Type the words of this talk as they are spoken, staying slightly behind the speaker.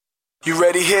You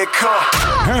ready? Here it come.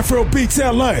 Afro Beats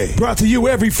LA, brought to you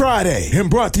every Friday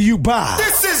and brought to you by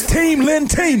This is Team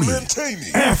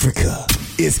Lentini. Africa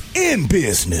is in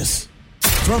business.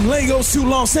 From Lagos to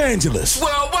Los Angeles,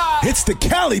 Worldwide. it's the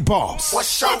Cali Boss,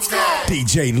 What's your name?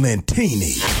 DJ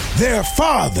Lentini, their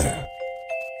father.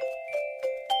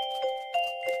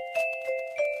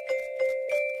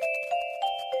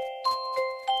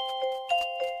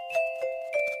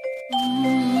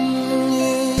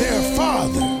 Their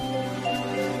father.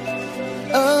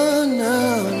 Oh no,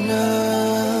 no.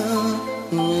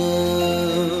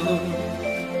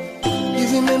 You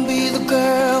remember you're the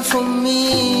girl for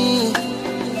me.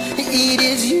 It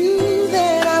is you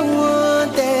that I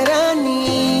want, that I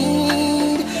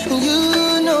need.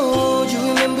 You know, you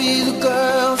remember you're the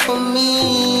girl for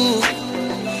me.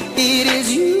 It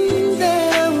is you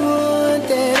that I want,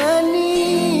 that I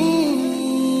need.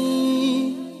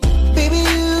 Baby,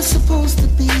 you're supposed to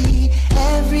be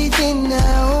everything I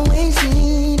always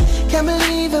need. Can't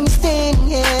believe I'm standing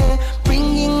here,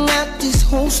 bringing out this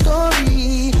whole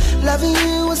story. Loving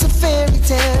you was a fairy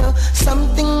tale,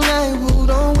 something I would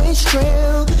always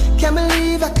trail. Can't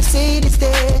believe I could say this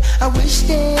day. I wish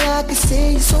that I could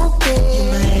say it's okay.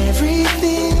 You're my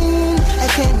everything, I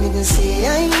can't even say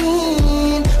I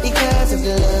mean. Because of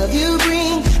the love you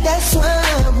bring, that's why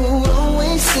I would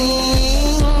always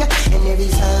sing. And every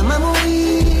time I'm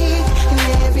weak, and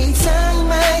every time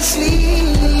I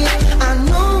sleep, I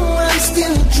know I'm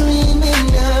still dreaming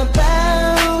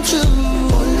about you.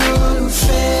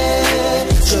 Olólùfẹ́,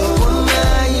 jọ̀wọ́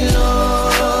máa lọ,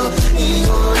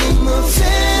 ìwọ ni mo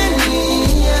fẹ́ ní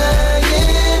ayé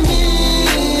mi.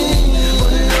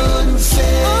 Olólùfẹ́,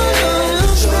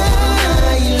 jọ̀wọ́ máa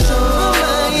lọ,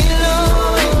 ìwọ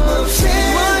ni mo fẹ́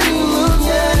ní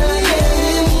ayé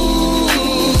mi.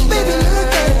 Baby,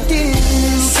 look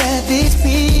at this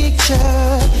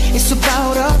picture. It's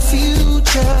about our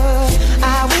future.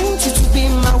 I want you to be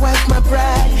my wife, my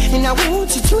bride, and I want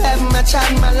you to have my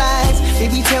child, my life.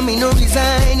 Baby, tell me no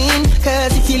resigning,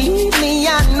 cause if you leave me,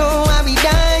 I know I'll be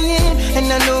dying. And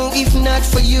I know if not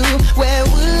for you, where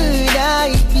would I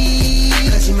be?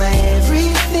 Cause you're my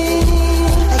everything,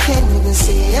 I can't even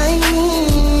say I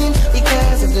mean.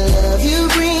 Because of the love you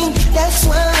bring, that's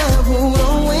why I would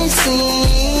always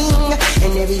sing.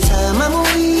 And every time I'm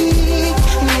weak,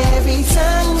 and every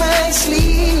time I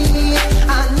sleep,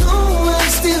 I know I'm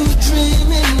still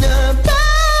dreaming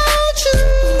about you.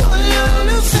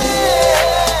 Olólùfẹ́,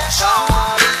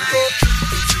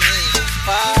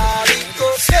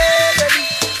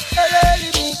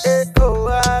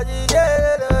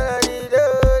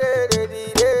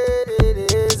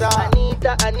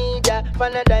 Anita,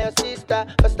 find out your sister.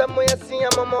 First time when I see her,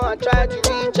 mama, I try to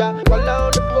reach her. Call her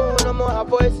on the phone, mama, her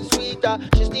voice is sweeter.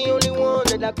 She's the only one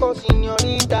that I call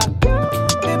señorita.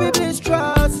 Baby, please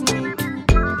trust me.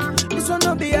 This one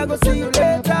no be, I go see you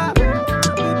later.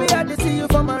 Baby, I just see you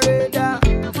from my radar.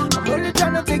 I'm only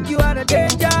trying to take you out of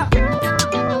danger.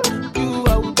 You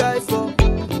I would die for.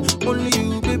 Only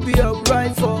you, baby, I would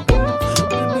ride for.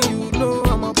 Baby, you know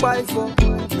I'm a fight for.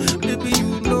 Baby,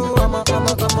 you know I'm a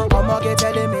get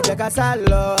telling me check a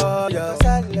salad, yeah.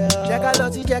 Check a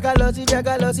lossy,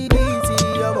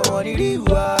 DT, I'm a money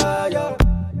rewire.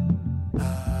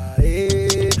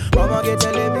 Mama get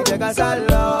telling me check a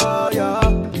salad, yeah.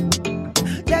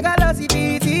 Check a lossy,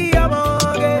 DT, I'm a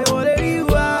get money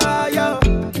rewire.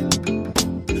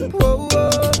 Whoa,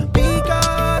 whoa,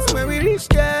 because when we reach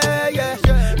there, yeah,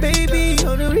 baby,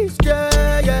 on the reach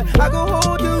there, yeah, I go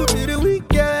hold you to the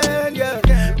weekend, yeah,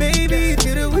 baby,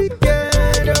 to the weekend.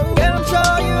 Girl, I'm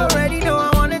sure you already know I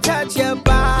wanna touch your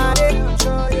body.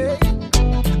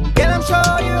 Girl, I'm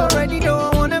sure you already know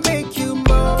I wanna make you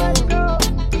mine.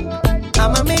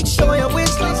 I'ma make sure your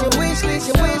wish list, your wish list,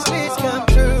 your wish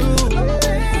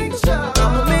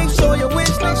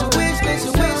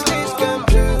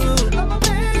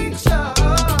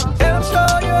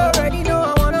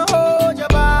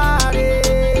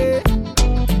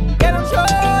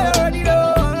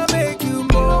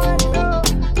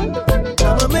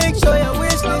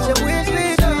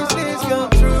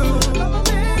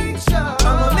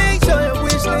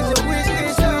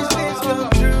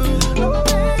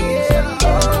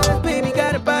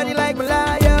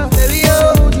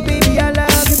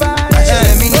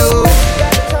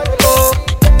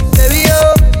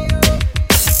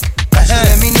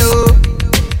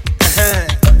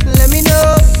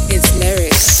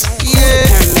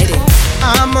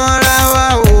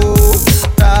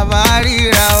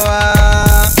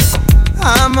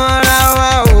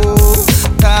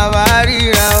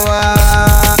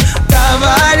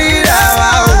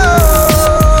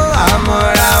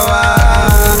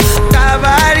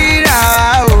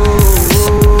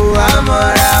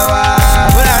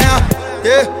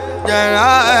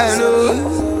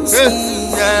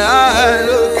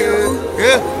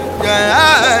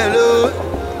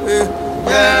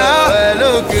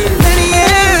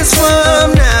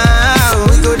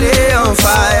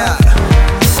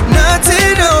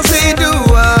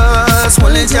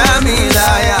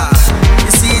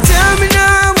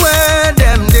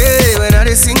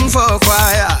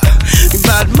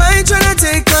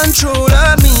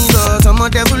my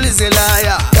devil is a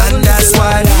liar. And that's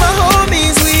why my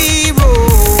homies, we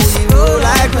roll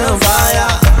like no fire.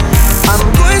 I'm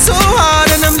going so hard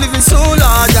and I'm living so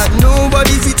large that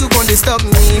nobody fit to come to stop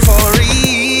me for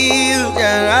real.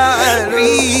 Yeah,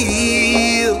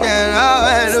 real.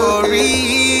 Yeah, for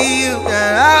real.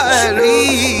 Yeah,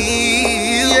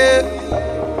 real. Yeah.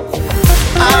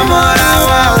 I'm on a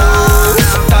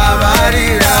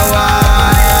tabari rawa.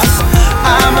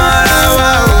 I'm on a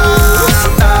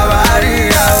tabari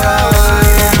rawa.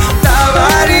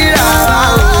 Tabari rawa.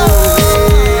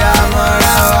 I'm on a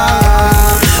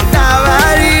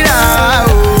tabari rawa.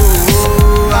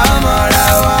 I'm on a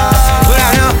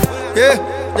yeah,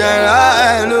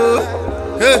 yeah, hello,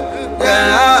 yeah,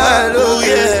 hello,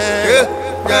 yeah,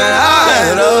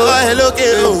 hello,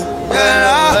 hello.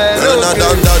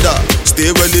 Stay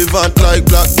relevant like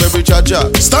Blackberry Cha-Cha.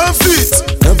 Stand fit,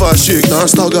 never shake nor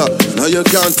stagger. Now you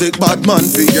can't take bad man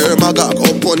for your maga.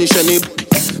 Go punish any.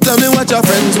 Tell me what your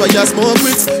friends where you smoke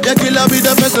with. Your killer be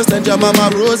the first to send your mama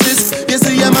roses. You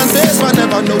see a man's face but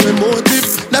never know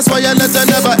emotive. That's why you let her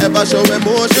never ever show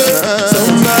emotion.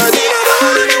 Somebody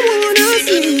I don't wanna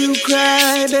see you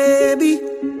cry, baby.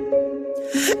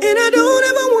 And I don't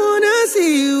ever wanna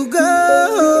see you go.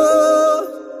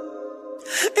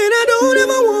 And I don't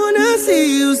ever wanna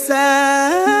see you sad.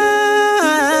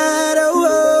 Oh.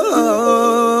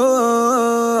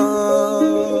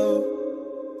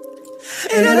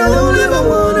 And I don't ever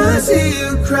wanna see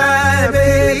you cry,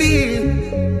 baby.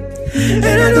 And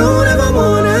I don't ever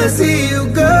wanna see you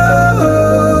go.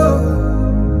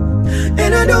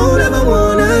 And I don't ever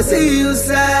wanna see you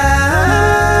sad.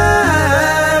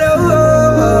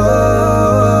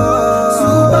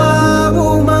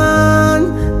 Superwoman,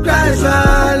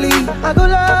 gradually I go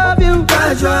love you.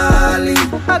 Gradually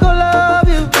I go love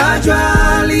you.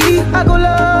 Gradually I go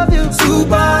love you.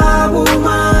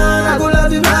 Superwoman, I go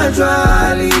love you.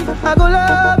 Gradually I go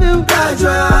love you.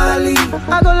 Gradually I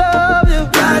go love you.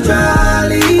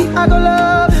 Gradually I go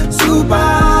love you.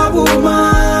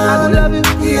 Superwoman, I go love you.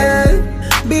 Yeah.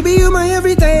 Baby, you my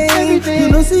everything. You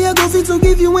know, see, I go fit to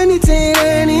give you anything.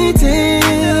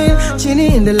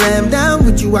 Chinny in the lamb down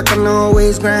with you, I can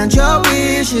always grant your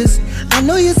wishes. I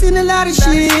know you've seen a lot of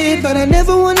shit, but I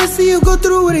never wanna see you go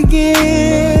through it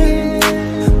again.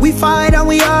 We fight and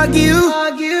we argue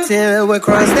till we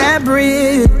cross that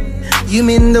bridge. You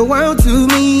mean the world to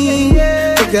me.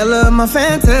 The girl of my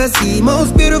fantasy,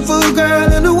 most beautiful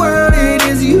girl in the world. It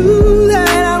is you that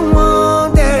I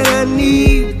want, that I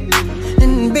need.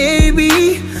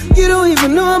 Baby, you don't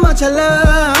even know how much I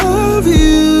love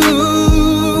you.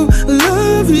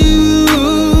 Love you.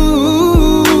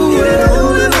 And I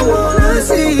don't ever wanna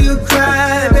see you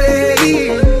cry, baby.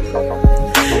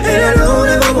 And I don't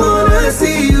ever wanna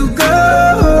see you go.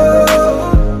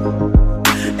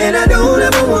 And I don't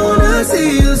ever wanna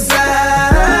see you sad.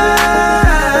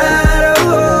 Oh,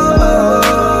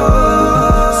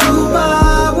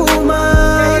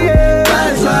 superwoman,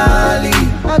 gradually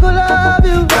I go love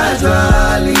you.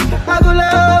 Gradually I go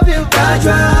love you.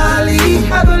 Gradually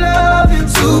I go love you.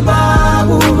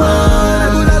 Superwoman, I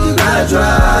go love you.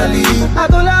 Gradually I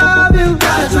go love you.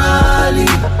 Gradually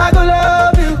I go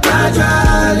love you.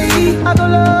 Gradually I go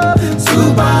love you.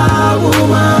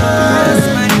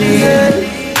 Superwoman. Yeah.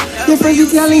 Your friends you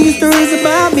telling you stories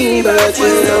about me, but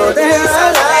you know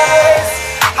they're lies.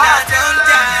 I don't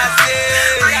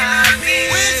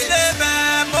which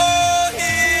never more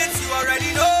hits. You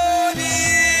already know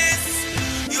this.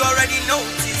 You already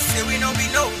notice. Say we don't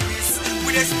be noticed.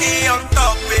 We just stay on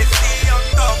top of it.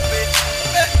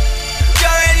 You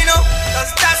already know,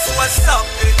 cause that's what's up.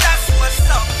 That's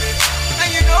what's up. And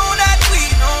you know that we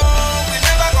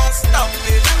never gonna stop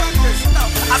it.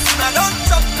 I soon I don't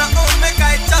chop, now make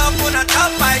I chop. When I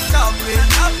chop, I chop it.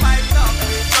 Chop, I chop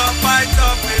it. Chop, I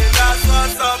chop it. That's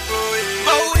what's up, bro.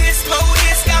 Mohiss,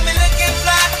 got me looking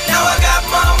fly. Now I got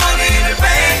more money in the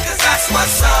bank, cause that's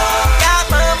what's up. Got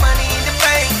more money in the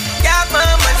bank. Got more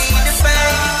money in the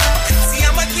bank. See,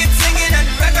 I'ma keep singing and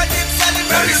the record keep selling.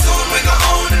 Very soon we gon'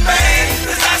 own the bank,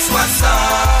 cause that's what's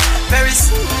up. Very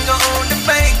soon we gon' own the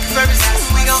bank. Very soon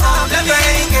we gon' own the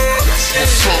bank.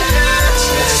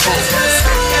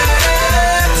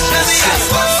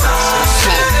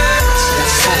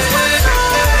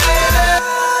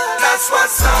 That's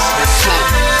what's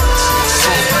up.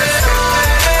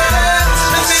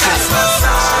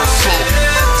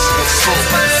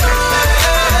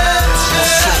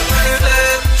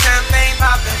 Champagne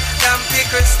popping, dumb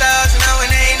picker stars, you know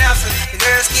it ain't nothing. The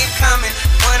girls keep coming,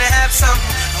 wanna have something.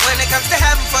 And when it comes to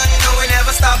having fun, you know we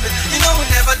never stop it. You know we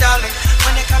never darling.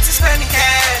 When it comes to spending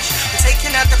cash, we're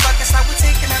taking out the buckets like we're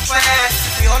taking out trash.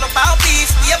 We all about beef,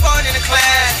 we are born in a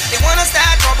class. They want us to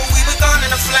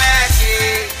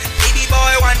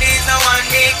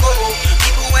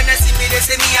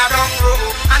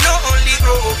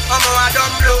grow, I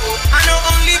don't blow. I know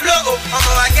only blow,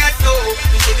 I get low.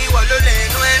 You say me wallow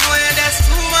when there's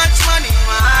too much money,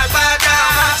 my heart bad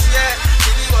down. Yeah,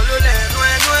 say me wallow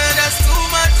when there's too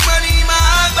much money, my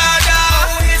heart bad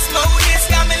down. Oh, this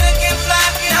got me looking fly.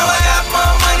 Now I got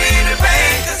more money in the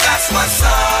bank, 'cause that's what's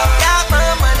up. Got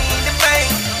more money in the bank,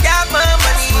 got more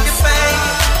money in the bank.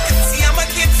 See, I'ma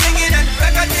keep singing and the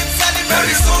record keep selling.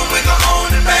 Very soon we gon' own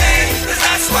the bank, 'cause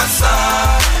that's what's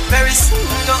up. Very soon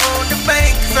we gon' own the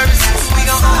bank. Very soon we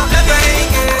gon' own the bank.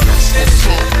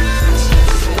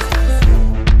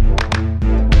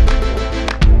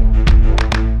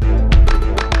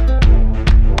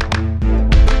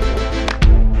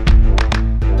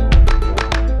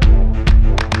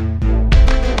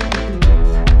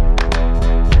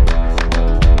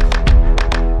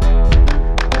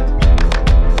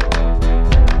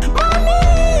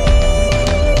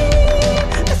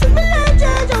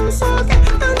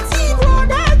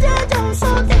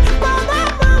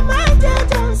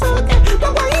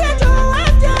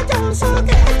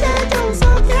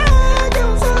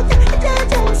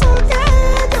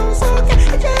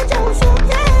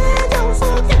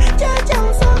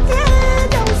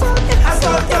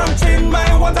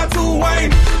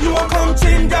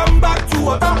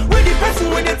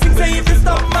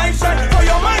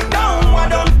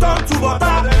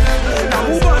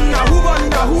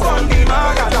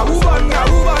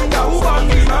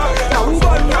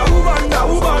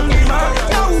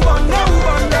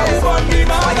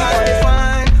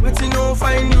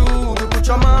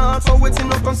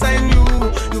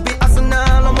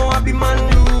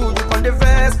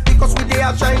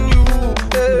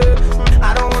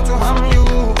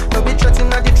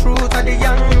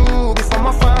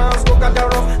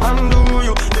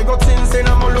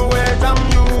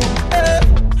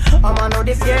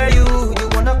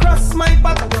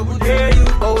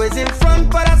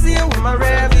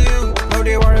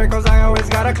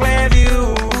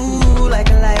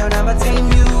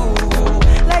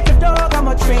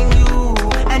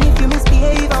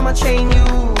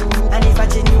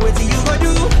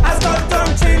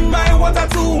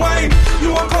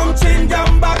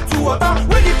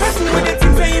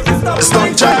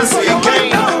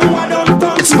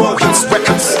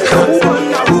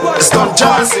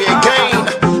 WCezzzy again.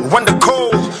 Wande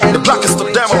Coal, the blackest of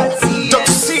them all.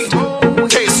 WCezzzy,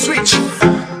 switch.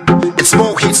 It's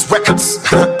more hits records.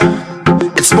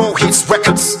 It's more hits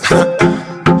records.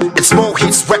 It's more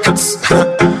hits records.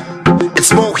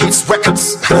 It's more hits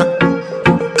records.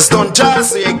 It's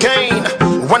WCezzzy again.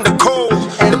 Wande Coal,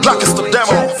 the blackest of them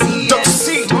all.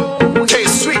 WCezzzy,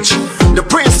 switch. The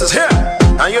prince is here,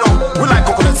 and you know we like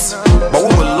coconuts, but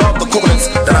we will love the coconuts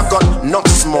that I've got. Not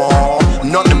small,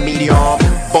 not the medium,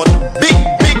 but big,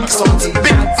 something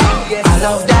big. I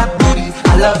love that booty,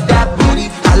 I love that booty,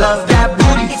 I love that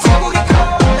booty.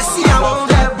 See, I want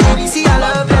that booty, see, I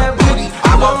love that booty,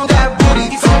 I want that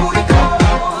booty.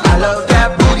 I love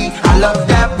that booty, I love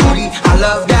that booty, I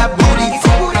love that booty.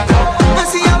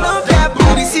 See, I love that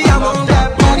booty, see, I want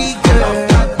that booty, girl.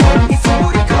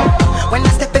 When I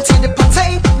step into the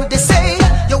party, they say,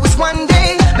 yo, it's one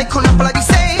day, make on a bloody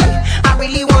say. I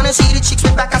really wanna see the chicks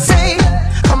with back, I say,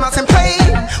 come out and play,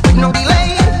 with no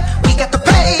delay. We got to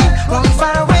pay, won't be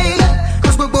far away,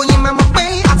 cause we're going in my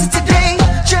way. After today,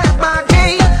 just my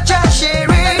day, just share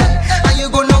it. And you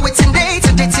gon' know it's today.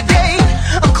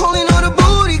 I'm calling all the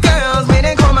booty girls, may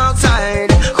they come outside,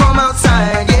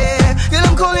 yeah. Girl,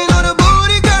 I'm calling all the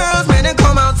booty girls, may they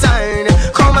come outside,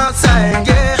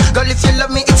 yeah. Girl, if you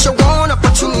love me, it's your one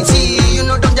opportunity. You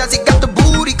know WCezzzy got the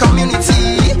booty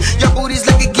community. Your booty's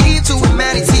like a gift to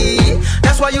humanity.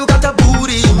 That's why you got the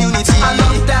booty immunity. I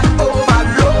love that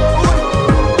overload.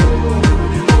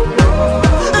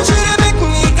 And she make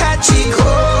me catchy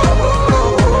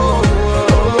cold.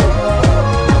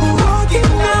 Walking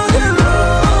down the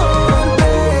road,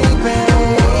 baby.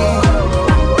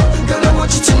 Girl, I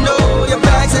want you to know your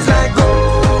bags is like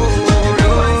gold. You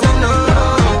know.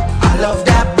 I love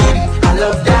that booty, I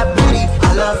love that booty,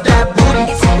 I love that booty.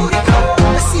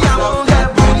 See, I want that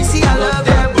booty, see, I love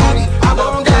that booty, I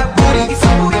want that booty.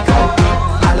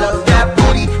 I love that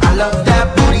booty, I love that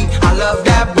booty, I love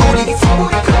that booty.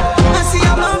 See,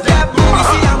 I love that booty,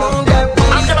 see, I want that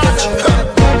booty.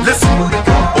 Listen,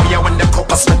 oh yeah, when the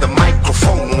coppers with the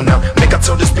microphone, make I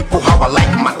tell these people how I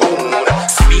like my own.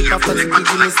 After the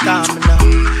give me stamina,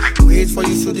 wait for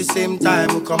you to the same time,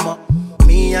 we come up.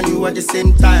 Me and you at the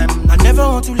same time. I never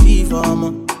want to leave,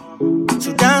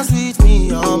 so dance with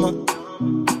me,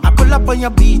 I pull up on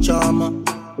your beach,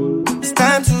 it's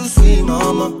time to swim,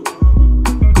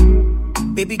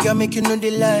 Baby girl, make you know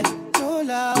the light. No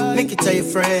lie. Make it tell your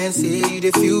friends, say you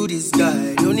the feel this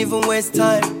guy. Don't even waste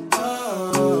time.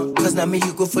 Cause now me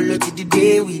you go follow till the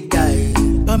day we die.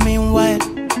 But meanwhile,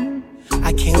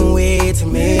 I can't wait to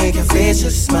make your face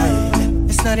just smile.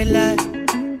 It's not a lie.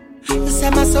 You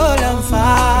set my soul on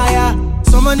fire.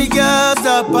 So many girls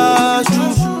that pass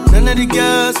through, none of the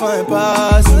girls find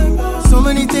pass you. So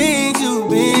many things you've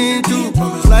been through.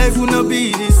 Promise life will not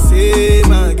be the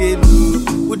same again.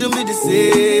 Wouldn't be the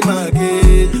same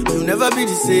again. You'll never be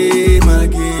the same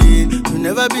again. You'll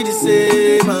never be the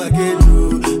same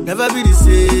again. Never be the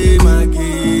same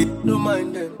again. Don't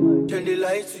mind them, turn the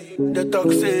lights to you. The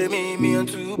talk say me I'm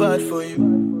too bad for you.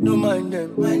 Don't mind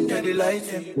them, turn the lights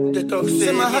to you. The talk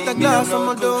say my heart a glass,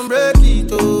 I'ma don't break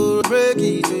it, oh, break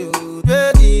it, oh,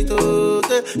 break it, oh.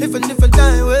 If a different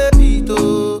time, wait it,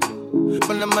 oh.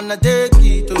 When I'm gonna take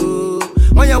it, oh.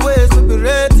 On your ways, we be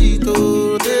ready,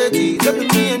 oh, ready. Let me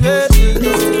and get it,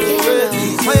 oh,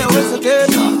 ready. On your ways, I get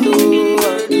it, oh.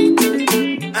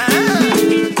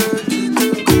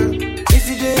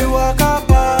 Walk up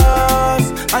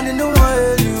pass, and they know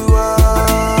where you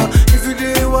are. If you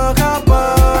didn't walk up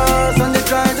pass, and they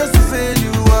try just to fail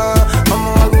you are.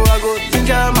 I go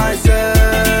ginger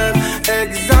myself,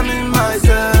 examine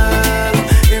myself,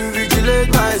 invigilate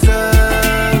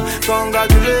myself,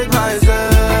 congratulate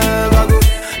myself. I go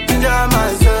ginger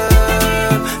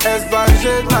myself,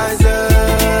 expatiate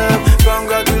myself,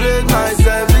 congratulate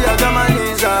myself. I got my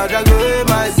lizard, I go hate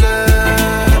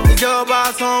myself. The job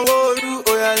I son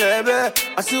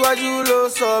Aṣíwájú ló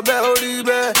sọ bẹ́ẹ̀ orí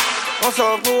bẹ́ẹ̀. Wọ́n sọ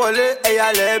fún wọlé ẹ̀yà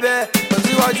lẹ́bẹ̀.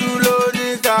 Aṣíwájú ló ní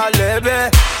ká lẹ́bẹ̀.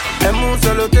 Ẹ̀mú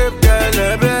sẹlótéèpù kẹ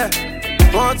lẹ́bẹ̀.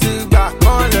 Wọ́n ti gbà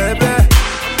kán lẹ́bẹ̀.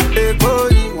 Èkó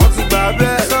yìí wọ́n ti gbà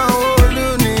bẹ́ẹ̀. Sanwó-Olú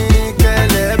ní kẹ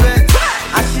lẹ́bẹ̀.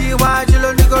 Aṣíwájú ló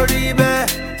ní kó rí bẹ́ẹ̀.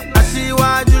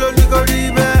 Aṣíwájú ló ní kó rí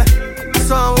bẹ́ẹ̀.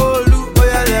 Sanwó-Olú ó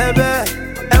yẹ lẹ́bẹ̀.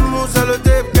 Ẹ̀mú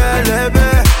sẹlótéèpù kẹ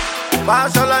lẹ́bẹ̀.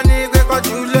 Fáṣọlá ní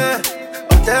gbẹ́kọ̀jú lẹ̀.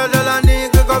 Ọ̀tẹ́dọ́lá ní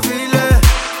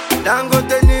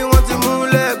Dangote ni wọ́n ti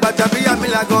múlẹ̀, gbàjàbíyà mi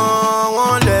là gan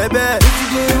wọ́n lẹ́bẹ̀. If you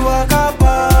dey waka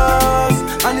pass,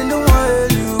 and they know where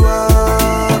you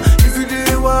are. If you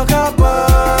dey waka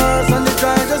pass, and they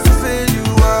try just to fail you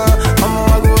are.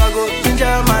 I go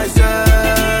ginger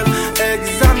myself,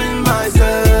 examine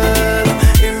myself,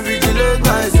 invigilate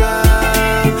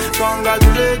myself,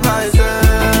 congratulate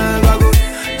myself. I go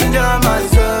ginger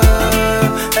myself,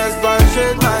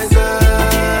 expatiate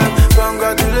myself,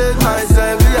 congratulate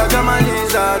myself.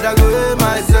 I go hate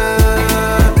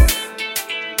myself.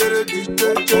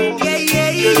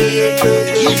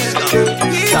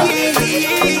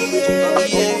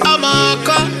 I'm a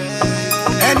cop.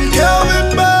 And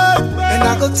coming back. And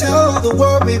I go tell the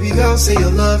world, baby girl, say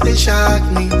your love, they shock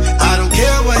me. I don't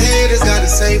care what haters gotta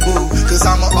say, boo. Cause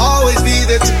I'ma always be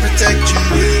there to protect you.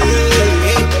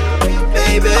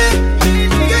 Baby,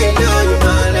 yeah, you know you're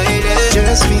my lady.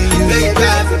 Just me and you. Make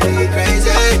life for me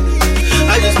crazy.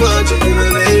 I just want you to be my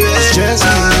baby. It's just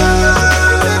me,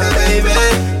 baby.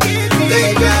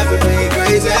 They driving me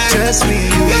crazy. Just me,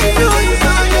 you. You know you're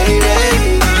my lady.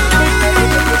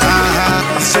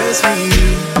 It's just me.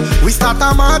 We start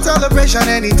our celebration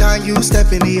anytime you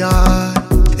step in the yard.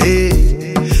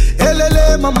 Hey,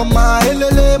 helele, mama,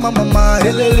 helele, mama,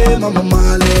 helele,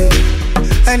 mama,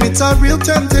 and it's a real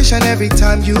temptation every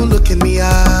time you look in me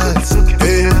eyes.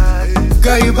 Hey.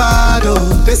 Girl, you bad,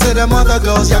 oh. They say them other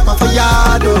girls yakpa for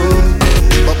yard,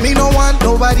 oh. But me no want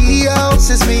nobody else.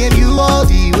 It's me and you all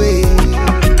the way.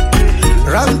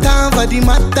 Wrong time for the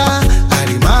matter.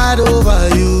 I'm mad over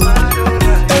you.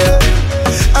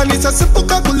 And it's a simple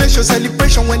calculation,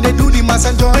 celebration when they do the mass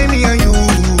and join me and you.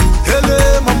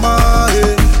 Hele mama,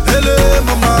 hele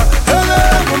mama, hele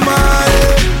mama.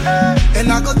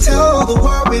 And I go tell the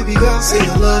world, baby girl, say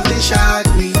your love, they shock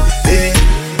me.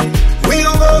 We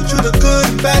don't go through the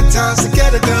good, bad times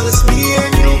together, girl, it's me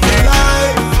and you for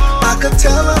life. I could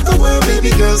tell off the world,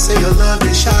 baby girl, say your love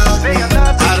is shock me. I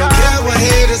don't care what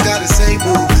haters gotta say,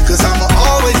 boo, cause I'ma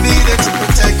always be there to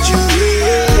protect you.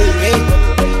 Hey,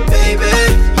 baby,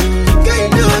 girl,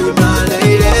 you know you're my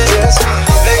lady. Just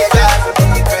make life for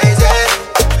me crazy.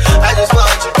 I just want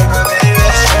you to be my baby.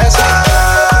 Just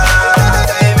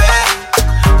baby,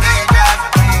 make life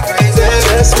for me crazy.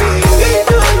 Just me, you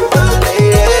know you're my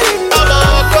lady.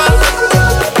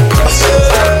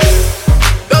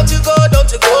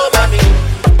 Don't you go, mommy.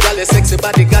 Girl, your sexy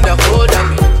body got a hold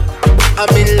on me. I'm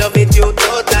in love with you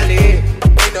totally.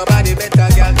 Ain't nobody better,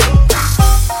 girl.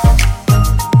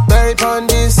 Buried on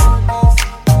this.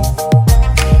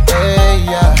 Hey,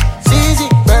 yeah. Cezzzy,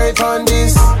 buried on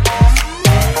this.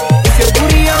 If your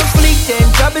booty on fleek, then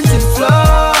drop it to the floor.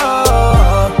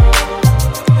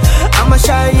 I'ma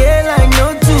shy, yeah, like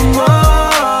no two.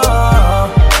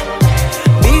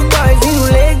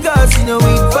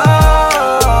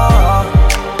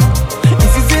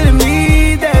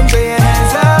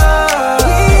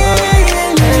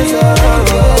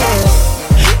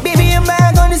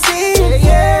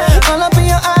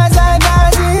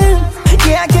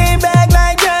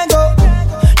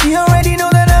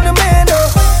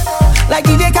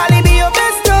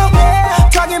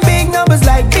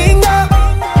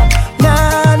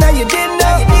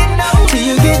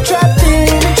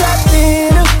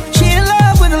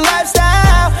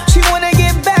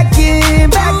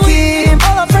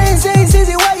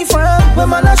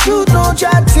 man I shoot no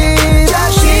chatting.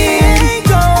 She ain't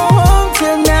go home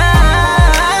tonight.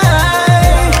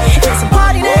 It's a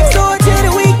party next door to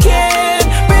the weekend.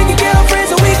 Bring your girlfriends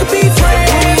so we could be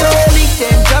friends. Leak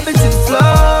then jump into the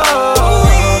floor.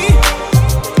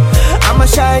 I'ma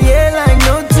shine yeah like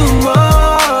no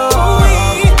tomorrow.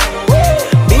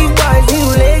 Big boys in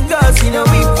Lagos, you know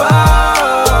we fall.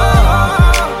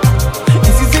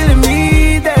 If you feeling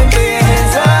me, then put your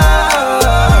hands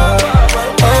up.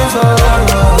 Hands up.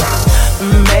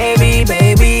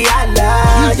 Baby, I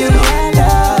love you.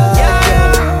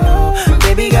 Yeah.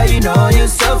 Baby girl, you know you're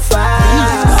so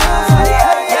fine.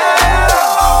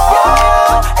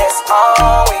 It's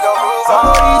on, we gon' move on.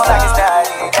 It's like it's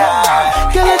dying.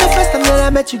 Girl, the first time that I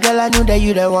met you, girl, I knew that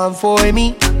you the one for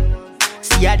me.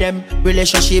 See ya them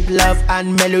relationship, love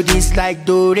and melodies like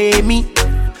do re mi.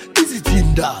 Is it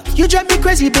in that? You drive me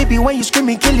crazy, baby, when you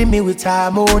screaming, killing me with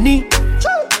harmony.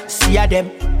 See ya them,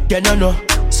 they don't know.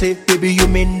 Say, baby, you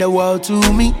mean the world to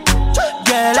me.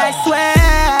 Girl, I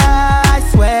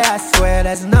swear,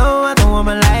 there's no other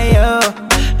woman like you.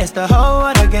 It's the whole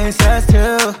world against us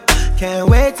too. Can't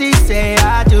wait to say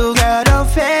I do. Girl, don't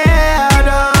fear.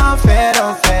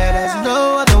 There's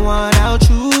no other one I'll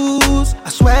choose. I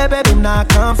swear, baby, I'm not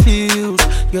confused.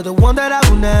 You're the one that I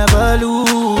will never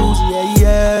lose.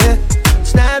 Yeah.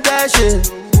 Snap that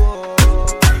shit.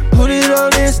 Put it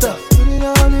on Insta.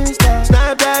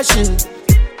 Snap that shit.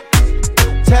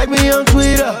 Tag me on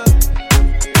Twitter.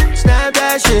 Snap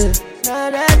that shit.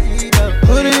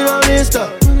 Put it on Insta.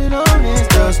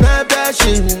 Snap that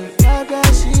shit.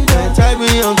 And tag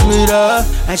me on Twitter.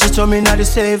 And she told me not to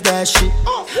save that shit.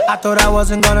 I thought I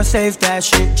wasn't gonna save that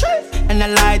shit. And I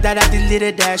lied that I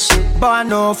deleted that shit. But I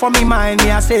know for me mind,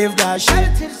 me I saved that shit.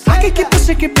 I can keep a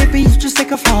secret, baby, you just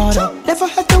take a photo. Never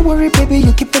have to worry, baby,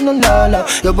 you keep it on low.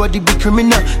 Your body be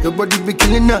criminal, your body be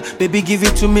killing her. Baby, give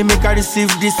it to me, make I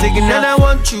receive this signal. And I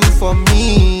want you for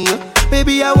me.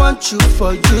 Baby, I want you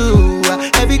for you.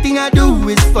 Everything I do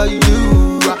is for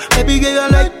you. Baby, girl, I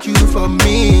like you for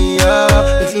me.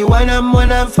 If you want them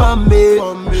when I'm for me.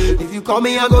 If you call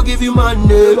me, I go give you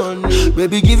money.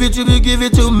 Baby, give it to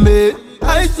me.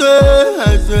 I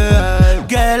swear.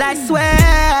 Girl, I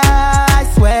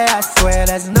swear,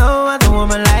 there's no other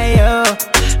woman like you.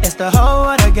 It's the whole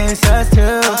world against us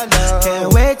too.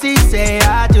 Can't wait to say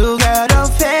I do. Girl, don't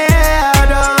fear.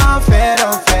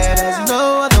 There's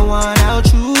no other one I'll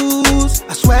choose.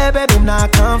 I swear, baby, I'm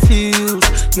not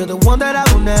confused. You're the one that I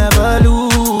will never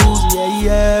lose.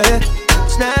 Yeah.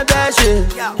 Snap that shit.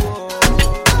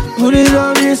 Put it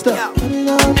on Insta.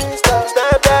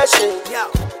 Snap that shit.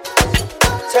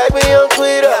 Tag me on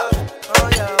Twitter.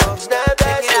 Snap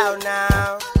that shit. Out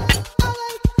now.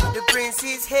 The prince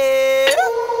is here.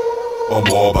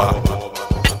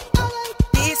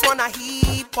 This one a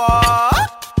hip hop.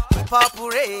 Hip-hop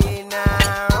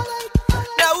now.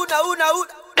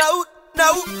 No,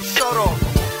 shut up.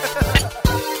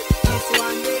 This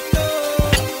one they go.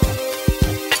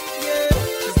 Yeah,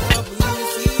 it's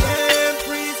WCezzzy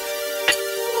Prince.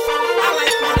 I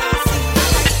like what I see.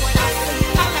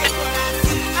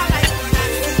 I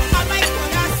like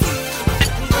what I see.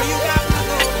 Girl, you got me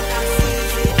going, I see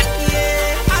it.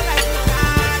 Yeah, I like what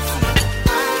I see.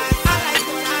 I like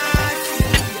what I see.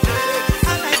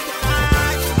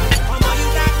 Mama, you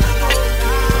got me going,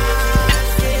 I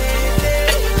see it.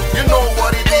 You know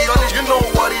what it is. We you know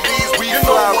what it is.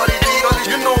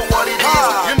 You know what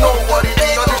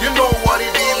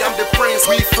it is. I'm the prince.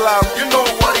 We fly. You know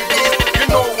what it is.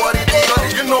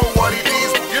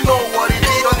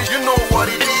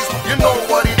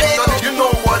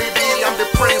 I'm the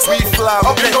prince. We fly.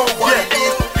 Okay.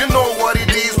 You know what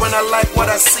it is. When I like what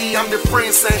I see, I'm the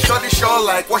prince, and shorty sure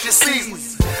like what she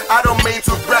sees. I don't mean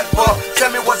to brag, but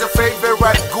tell me what's your favorite,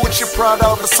 right? Gucci,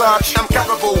 Prada, Versace. I'm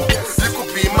capable. You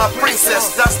could be my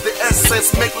princess. That's the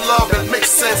essence. Make love that makes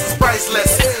sense. It's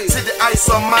priceless. See the ice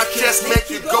on my chest,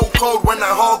 make it go cold when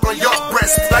I hug on your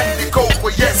breast. Like the cocoa,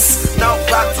 yes. Now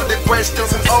back to the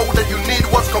questions and all that you need.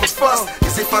 What comes first?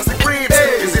 Is it fancy grapes?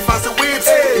 Is it fancy whips?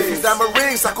 If it's diamond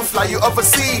rings, I could fly you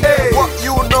overseas. What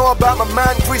you know about my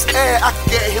man Chris Air? I can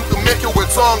get him to make you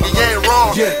with song. He ain't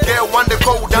wrong. Get Wande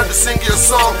Coal down to sing your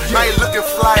song. Now you looking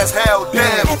fly as hell,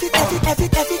 damn. Every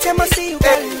time I see you,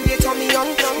 girl, you turn me on.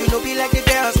 You know be like the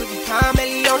girls with the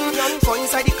chameleon. For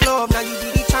inside the club, now you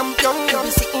be the champion. You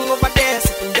be sitting over there,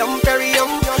 sitting down very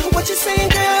young. What you saying,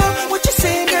 girl?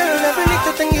 Every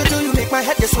little thing you do, you make my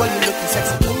head just while you looking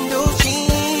sexy in those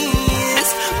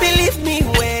jeans. Believe me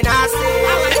when I say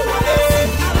I like what I see.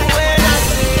 When I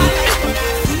say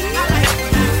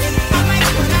I like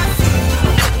what I see.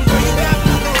 Girl, you got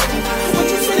me going. What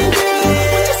you saying, girl?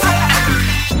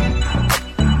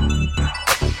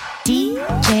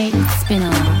 DJ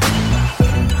Spinner.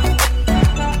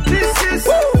 This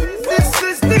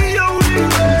is the only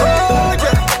way.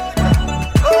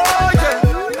 Oh yeah,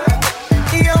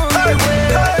 the only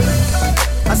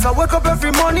way. As I wake up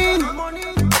every morning,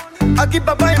 I keep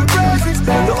Papa in praises.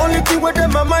 The only thing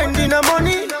within my mind in the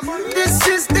money. This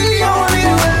is the only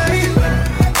way.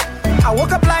 I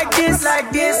woke up like this.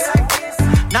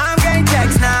 Now I'm getting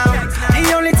checks now.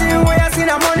 The only thing where I see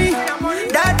the money,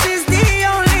 that is the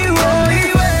only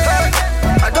way.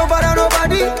 I don't bother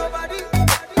nobody,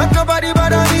 but nobody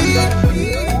bother me.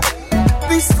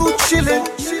 Peaceful chillin',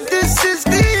 this is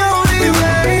the only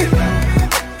way.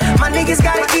 My niggas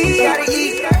gotta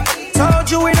eat.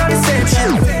 Told you we know the same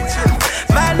shit.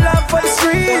 My love for the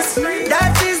streets,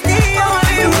 that is the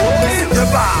only way. The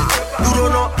bar, you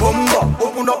don't know, bumbo.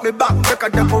 Open up my back, make a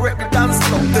decorate the dance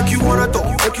floor. Take you on a top,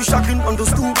 make you shocking on the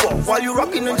stool bar. While you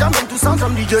rocking and jamming to sound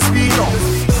from DJ Spino.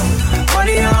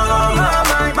 Money on my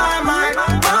mind, my mind.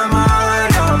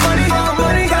 Oh,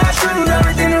 money, got you,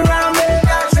 everything around me.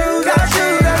 Got you,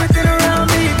 everything around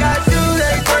me. Got you,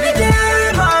 like money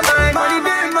in my mind, money in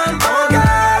my mind. Oh,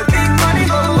 got big money,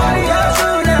 got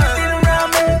you, everything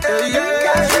around me.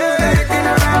 Got you, everything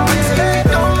around me.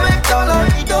 Don't make dollar,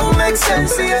 it don't make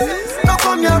sense, yeah. No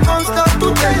come here, come start to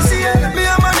dance, yeah. Me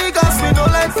and my niggas, we no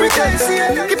like frequency,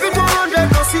 yeah. Keep it 100,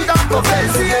 no see that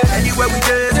offense, yeah. Anywhere we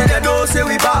go, they know say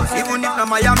we boss. Even if na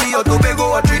Miami or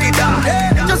Tobago or Trinidad, yeah.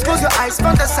 Just close your eyes,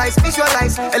 fantasize,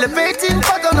 visualize. Elevating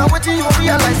pattern and waiting you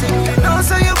realize it. You know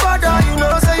say you bother, you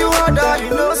know say you harder,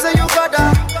 you know say you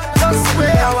gotta. Just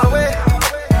way our way.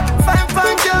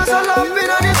 Fine girls all up in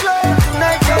on this way.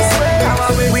 Tonight just way our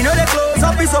way. We know the close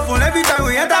up is so full every time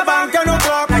we enter bank 10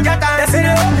 o'clock.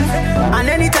 And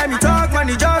anytime you talk, man,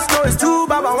 you just know it's true.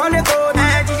 Baba want to go,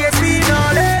 and you just be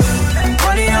knowledge.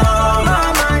 Money on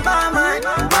my mind,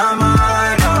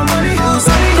 oh money. You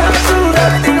see that true,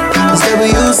 everything around. It's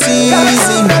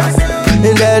WCezzzy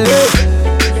in LA.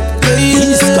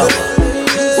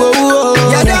 Whoa.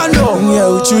 Yeah, they know. Yeah,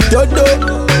 what you don't know.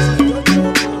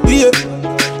 Yeah,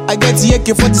 I get the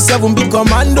AK-47 big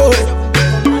commando.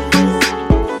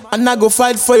 And I go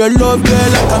fight for your love,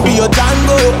 girl. I can be your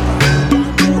tango.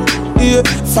 Yeah,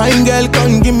 fine girl,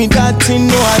 come give me that thing,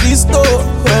 no aristo.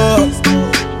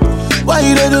 Why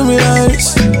you do me like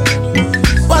this?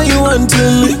 Why you want to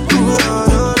leave?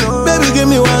 Baby, give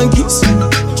me one kiss.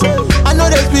 I know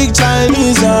they speak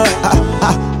Chinese.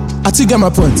 I still get my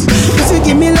point. If you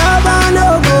give me love, I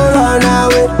no go run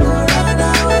away.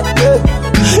 Yeah.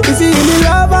 If you give me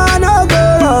love, I no go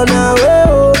run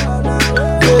away.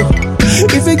 Yeah.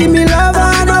 If you give me love,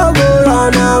 I no go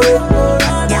run away.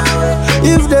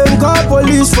 If them call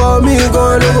police for me,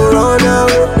 gonna go run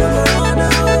away.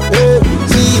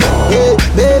 Hey,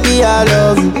 baby, I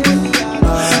love you.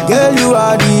 Girl, you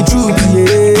are the truth,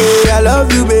 yeah. I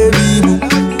love you, baby, boo.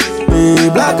 Hey,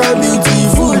 black and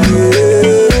beautiful,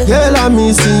 yeah. Girl, I'm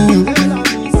missing you.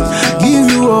 Give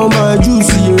you all my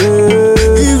juice, yeah.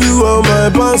 Give you all my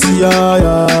pants,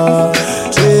 yeah.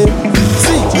 Hey,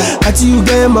 see, until you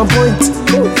get my point.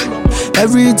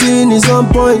 Everything is on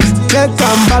point. Check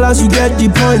and balance, you get the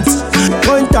point.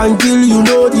 Point and kill, you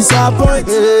know disappoint.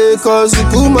 Hey, cause you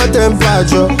cool my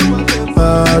temperature.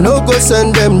 No go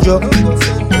send them job.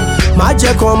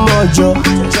 Magic on my job.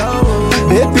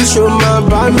 Baby, show my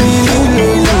brand new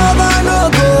love, I no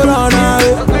go run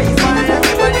away.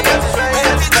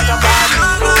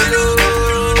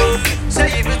 Say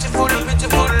you beautiful,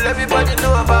 everybody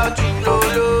know about you,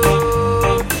 Lolo.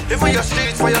 For your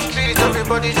streets,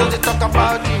 everybody just talk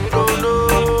about you, no.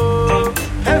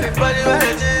 Everybody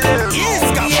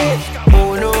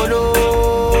oh no.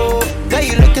 Girl,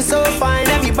 you looking so fine,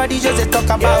 everybody just talk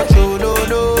about you, no.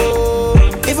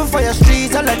 Even for your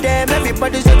streets, all of them,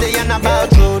 everybody just yarn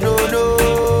about you, no.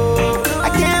 I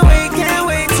can't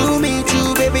wait to meet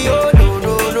you, baby, oh no.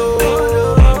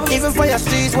 Even for your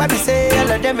streets, what we say,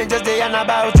 all of them just yarn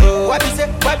about you. What we say,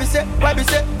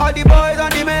 all the boys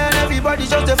and the men, everybody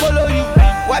just follow you.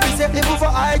 What we say, even for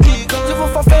IG, even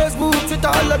for Facebook, Twitter,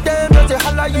 all of them just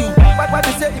holler you. What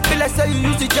we say, it feel like say you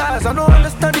use the jazz. I don't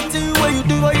understand the thing when you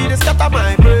do, what you just scatter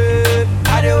my brain.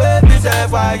 I do wait,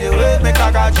 myself, why you wait, make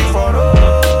I got you for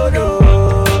road.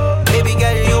 Baby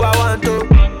girl, you I want to.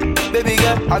 Baby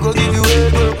girl, I go give you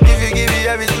a go. If you give me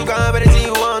everything, you can have anything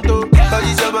you want to. Cause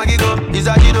it's your maggie go, it's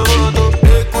a you don't want to.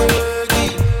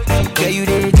 Girl, you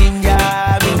the ginger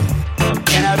me.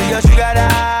 Can I be your sugar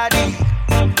daddy?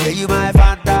 Girl, you my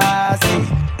fantasy.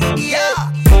 Yeah.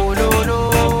 Oh no.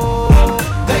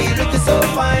 Girl, you looking so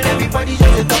fine. Everybody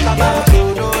just talk about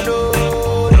you. No.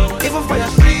 Even for your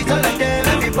streets, all of them,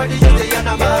 everybody just yarn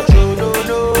about you. No.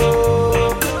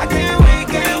 I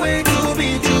can't wait to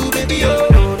meet you, baby. Oh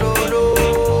no.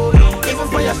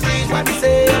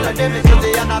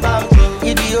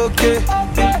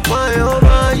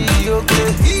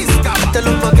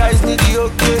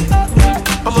 okay.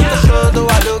 I'm on the shoulder,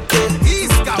 I look good.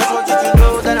 Just want you to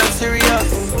know that I'm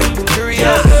serious.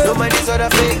 No man is other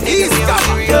fake niggas, I'm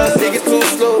serious. Niggas too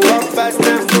slow, I'm fast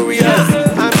and furious.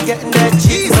 I'm getting that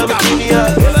cheese, I'm a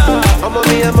genius. I'm on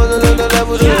me, I'm on another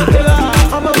level, dude.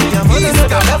 I'm on me, I'm on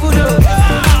another level, dude.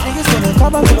 Niggas wanna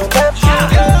come up with my damn shit.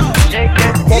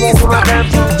 Come up with my damn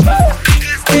shit.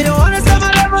 They don't understand my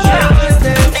level,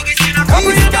 niggas cannot come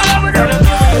with the level,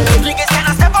 niggas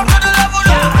cannot step up to the level,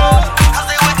 cause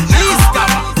they with me.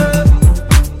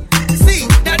 See,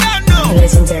 they don't know.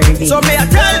 Legendary beat. So may I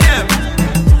tell them,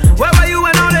 where were you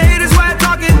when all the haters were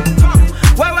talking?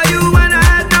 Where were you when I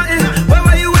had nothing? Where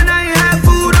were you when I ain't had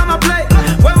food on my plate?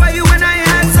 Where were you when I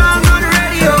ain't had songs on the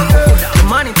radio? The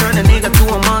money turned a nigga to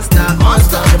a monster.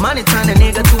 The money turned a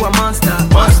nigga to a monster.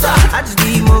 I just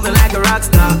be moving like a rock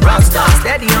star.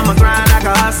 Steady on my grind like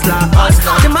a hustler.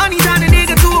 The money turned a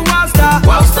nigga to a wall star.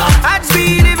 I just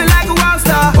be living like a wall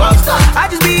star. I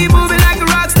just be moving like a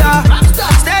rock star.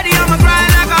 Steady on my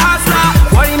grind like a hustler.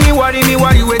 Worry me,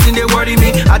 why you waiting, they worry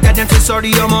me. I tell them say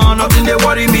sorry, I'm on, nothing they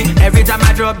worry me. Every time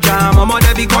I drop jam, I'm on,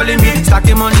 they be calling me.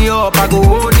 Stacking money up, I go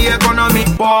hold the economy.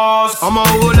 Boss, I'm a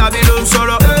whole lot, be don't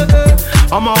sorrow.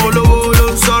 I'm a whole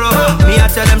don't sorrow. Me, I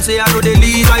tell them say I know they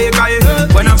leave, I cry.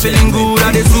 When I'm feeling good,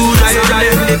 I they smooth,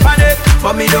 they panic.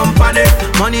 But me don't panic.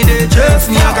 Money they chase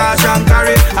me, I cash and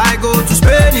carry. I go to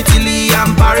Spain, Italy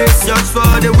and Paris. Just for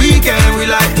the weekend, we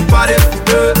like to party.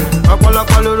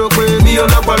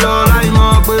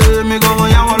 Me go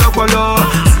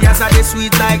see as I dey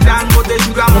sweet like Dangote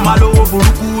sugar. Mama low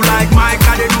buruku like Mike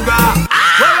Adenuga.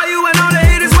 Where were you when all the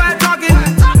haters were talking?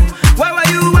 Where were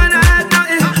you when I had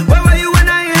nothing? Where were you when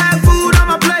I ain't had food on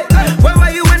my plate? Where were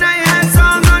you when I ain't had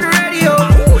songs on the radio?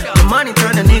 The money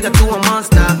turned a nigga to a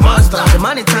monster. The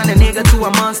money turned a nigga to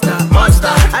a monster.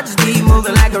 I just be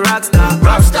moving like a rock star.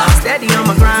 Steady on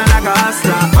my grind like a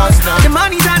hustler. The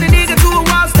money turned a nigga to a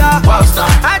wall star.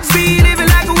 I just be living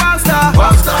like a wall star.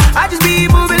 I just be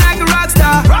moving like a rock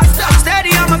star.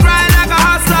 Steady on my grind like a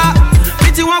hustler.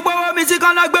 Bitty won't go up, bitty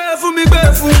can't like bear for me,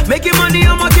 bear for. Making money,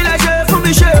 I'm a killer, chef for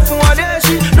me, chef for one day.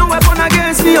 No weapon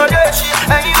against me, or day.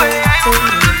 Anyway,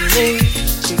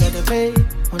 you gotta pay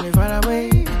when they run away.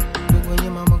 Look when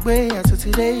your mama way after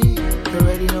today. You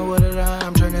already know what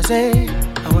I'm trying to say.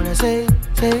 I wanna say.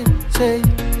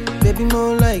 Baby,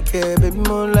 more like it,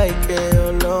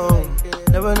 alone.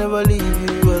 Never leave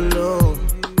you alone.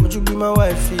 Would you be my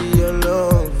wifey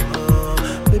alone?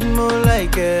 Baby, more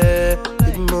like it,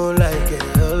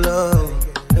 alone.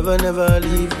 Never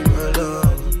leave you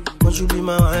alone. Would you be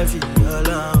my wifey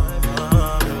alone?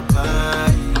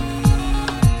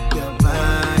 Your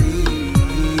body.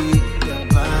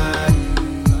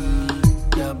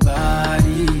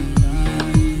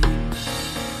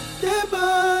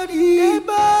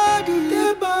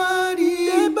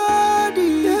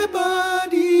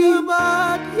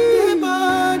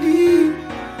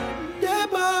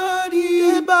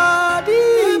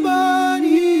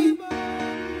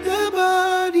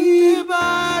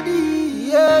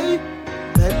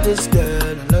 Met this girl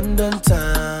in London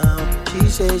town. She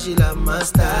says she love my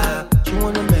style. She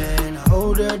want a man to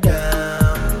hold her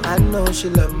down. I know she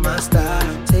love my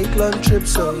style. Take long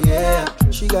trips, oh yeah.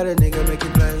 She got a nigga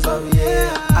making plans, oh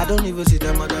yeah. I don't even see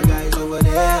them other guys over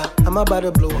there. I'm about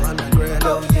to blow 100 grand,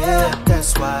 oh yeah.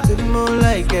 That's why. Baby, more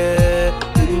like it,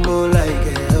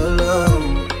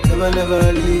 alone.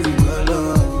 Never leave you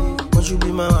alone. Won't you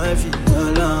be my wifey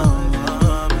alone?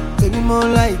 Baby, more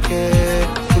like it,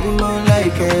 alone.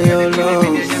 Never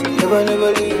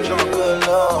leave you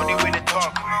alone. Money with the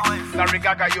talk. Larry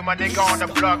Gaga, you my nigga on the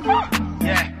block.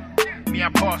 Yeah, me a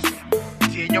boss.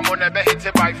 See your money be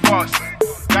hit by force.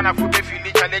 Gonna put the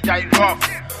feeling challenge I rough.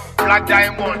 Black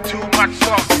diamond, too much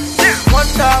sauce. Yeah,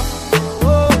 one off.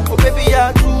 Oh baby,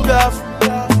 you're two off.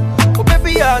 Oh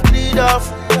baby, you're three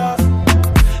off.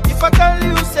 If I tell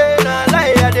you say nah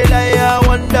lie, I dey lie,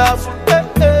 one off. Oh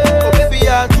baby,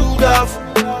 you're two off.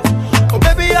 Oh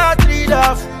baby, you're three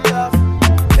off.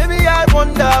 Baby, you're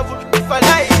one off. If I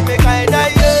lie, make I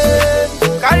die. Yeah.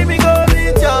 Carry me go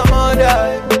meet your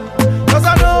mother. Cause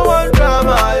I don't want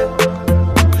drama.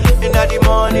 In the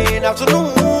morning,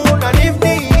 afternoon, and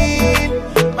evening.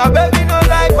 My baby no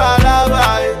like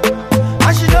palava.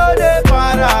 And she know they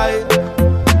para.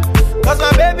 Cause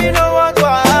my baby no want to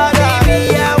hide.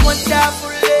 Baby, I wonderful.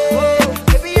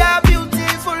 Baby, I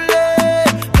beautiful.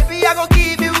 Baby, I go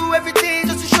give you everything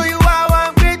just to show you how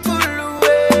I'm grateful.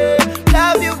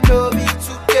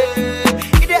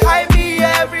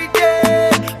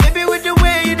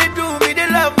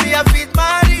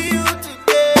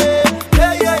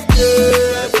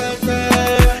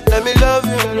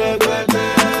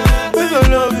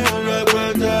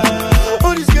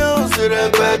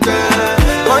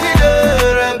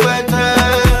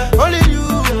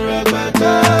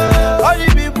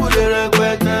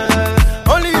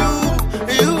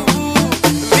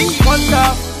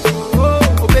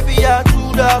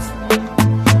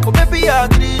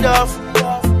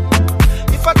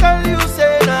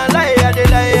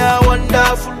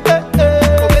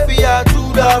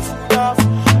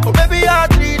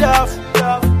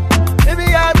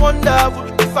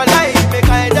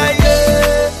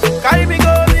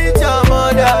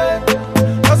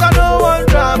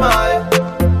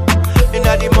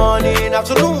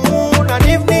 afternoon and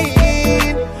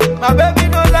evening. My baby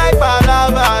no like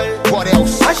palava. What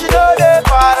else? And she know the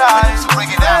para. So bring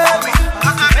it down for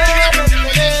me.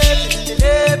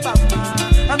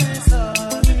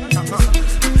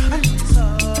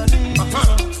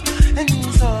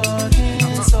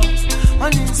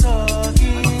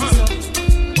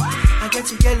 I get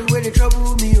to get away the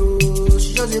trouble me, oh.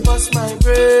 She just dey bust my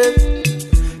brain.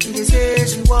 She dey say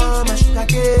she want my sugar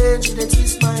cane. She dey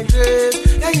twist my dress.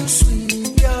 Yeah, you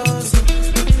sweet, yours.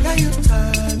 Yeah, you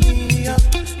turn me up.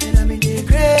 And I'm in the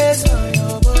grace for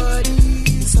your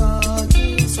body. So.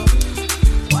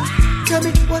 Tell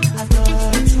me what I've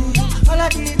done to you. All I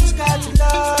did is got to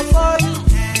love for you.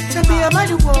 Tell me am I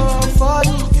the one for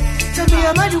you. Tell me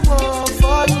am I the one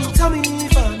for you. Tell me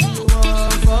if I'm the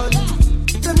one for you.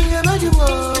 Tell me am I the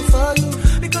one for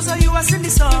you. Because of you I sing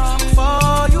this song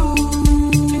for you.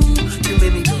 You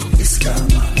made me go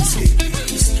Iskama, say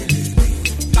Iskele,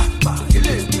 Papa,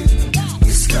 Ilele.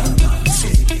 Iskama,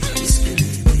 say Iskele,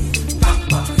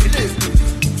 Papa, Ilele.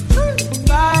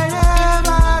 I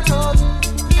never told you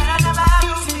that I never had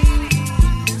no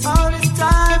feelings. All this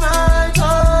time I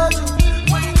told you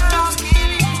when you thought I was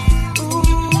kidding.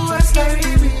 Ooh, it's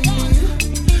very real.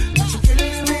 But you're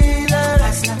killing me, that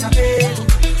ass like a baby.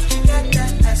 She got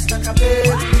that ass like a baby.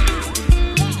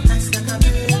 Ass like a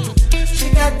baby. She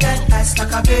got that ass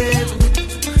like a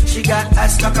baby. She got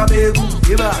ass like a baby.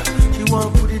 Give her. She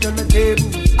won't put it on the table.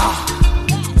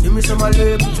 Give me some of my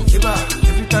label. Give her.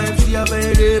 Every time she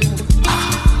available.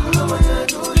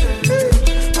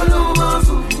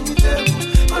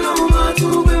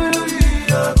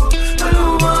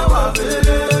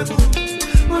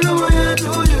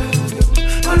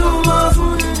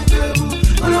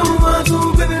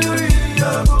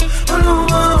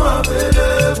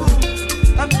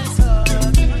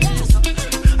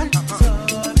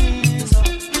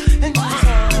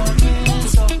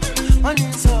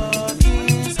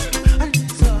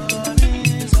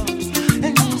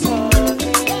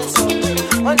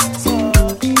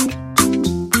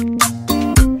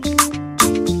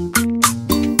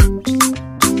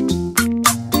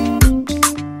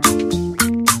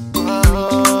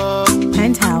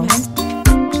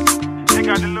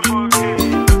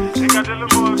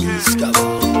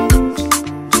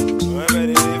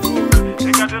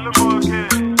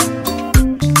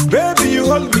 Baby, you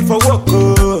hold me for work,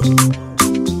 oh.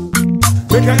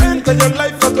 Make I enter your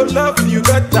life, I go love you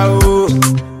better, oh.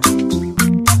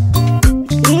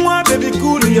 Baby,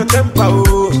 cool in your temper,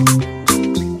 oh.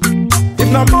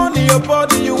 If not money, your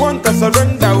body, you want to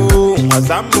surrender, oh.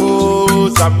 Zambo,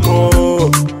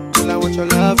 Zambo. Tell her what your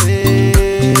love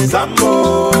is.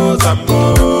 Zambo,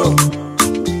 Zambo.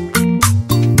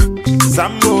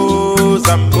 Zambo,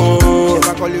 Zambo. If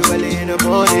I call you early in the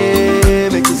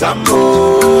morning, make you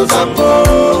Zambo,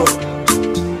 Zambo.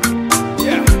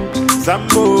 Yeah.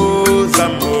 Zambo,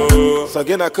 Zambo. So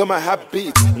again I come a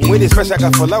happy. When it's fresh I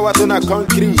can follow out on a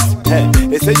concrete. Hey,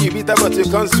 they say you beat but you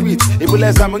come sweet. If you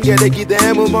let someone get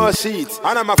them more sheets.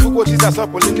 And I'm a fool what is a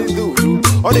supple in the do.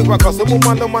 All the work of some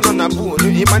man on a boon.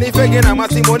 If man if again I'm a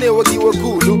Simone will give a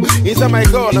cool. Inside my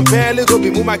girl and barely go be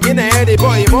move again and the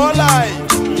boy more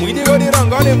life. We did go the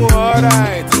wrong on him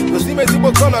alright. You see me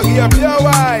people color here pure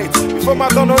white. Before my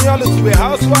turn on y'all to a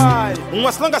housewife.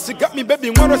 As long as you got me baby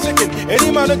one second.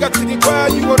 Any man who got to the choir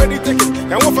you already taken.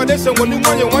 And one foundation when you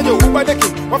want your Uber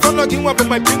decking. One for logging up on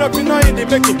my pinot in the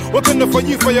making. Working for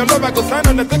you for your love I go sign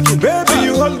on the decking. Baby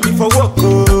you hold me for work,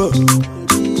 oh.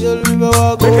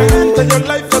 Make I enter your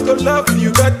life I go love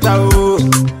you better, oh.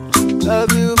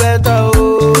 love you better,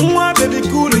 oh. Baby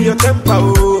cool in your temper,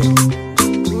 oh.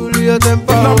 Your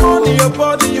temper, if no money, your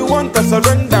body, you want to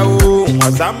surrender, oh.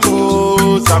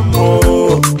 Zambo,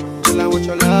 Zambo. Tell her what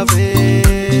your love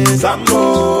is.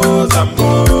 Zambo,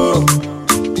 Zambo.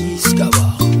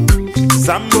 Iskaba.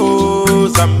 Zambo,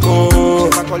 Zambo.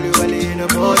 If I call you early in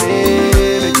the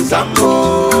morning, make you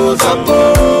Zambo,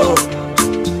 Zambo.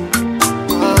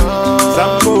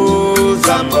 Zambo,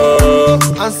 Zambo.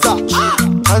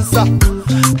 Answer.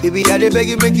 Baby, I dey beg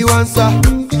you, make you answer.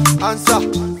 Answer.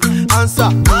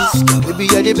 Baby,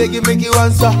 I dey beg you, make you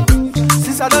answer.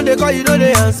 Since I don't dey call, you know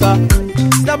the answer.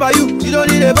 Stand by you don't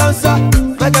need a bouncer.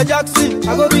 Michael Jackson,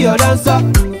 I go be your dancer.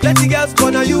 Plenty girls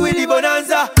gonna you in the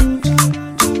bonanza.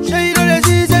 Say you know the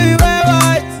see, say we wear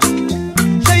white.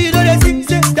 Say you know the see,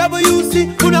 say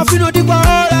WC. Una feel no deeper,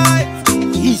 alright.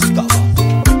 Iskaba.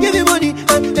 Give me money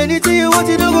and anything you want,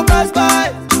 you don't go pass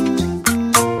by.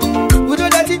 We know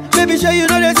that it, baby, say you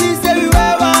know the see, say we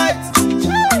wear white.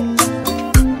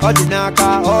 All the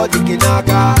naka, all the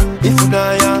kinaka. If you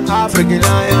naya, African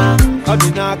naya. All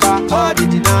the naka, all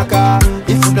the naka.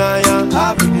 If you naya,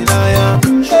 African naya.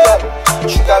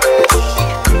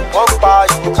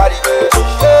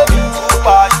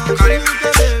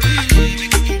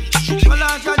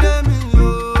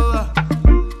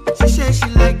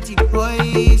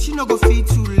 no go fit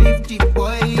to leave the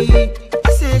boy.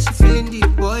 She say she feeling the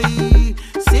boy.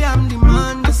 Say I'm the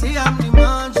man, they say I'm the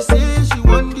man. She say she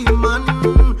want the man,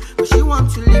 but she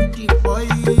want to leave the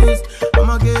boys.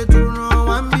 I'ma get to know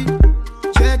one beat.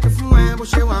 Check if you want, but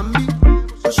she want me.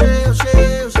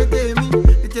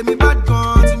 Tell me bad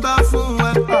guns in bad phone.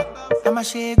 I'ma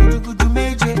share good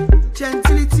major.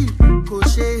 Gentility, go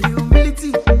share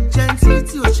humility.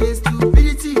 Gentility, or share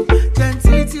stupidity.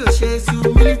 Gentility, or share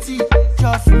humility.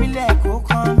 Just for me like, go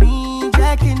call me.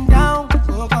 Jacking down,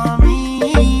 go call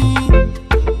me.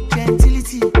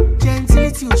 Gentility,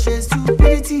 or share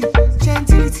stupidity.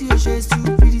 Gentility, or share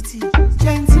stupidity.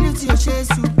 Gentility, or share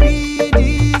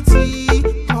stupidity.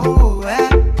 Oh,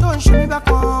 don't show me back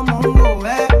home, oh,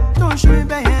 don't show me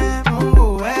back here,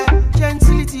 oh,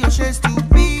 gentility, or share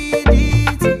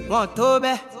stupidity. Want to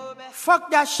be, fuck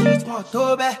that shit, want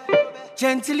to be.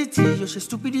 Gentility, your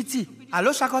stupidity.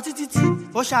 Allo shakotiti,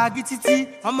 o shagititi.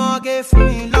 I'ma get for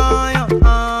me lion,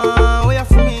 we are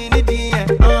for me nidi,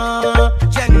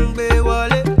 jengbe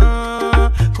wale,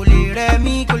 kolire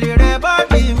mi, kolire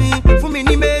body mi, for me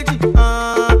ni meji,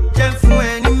 jen fu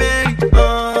eni meri,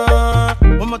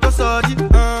 omo to soji,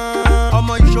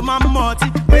 omo isho ma moti,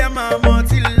 we are ma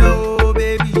moti low,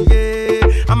 baby,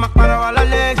 yeah. I'm a parawala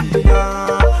legi,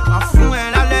 I'm fu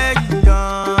en la legi,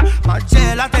 my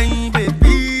gel attain, baby.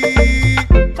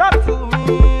 Talk to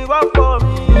me, walk for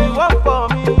me,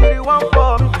 you want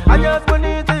for me. I just want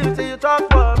to see you talk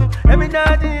for me. Every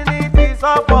night you need this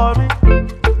all for me.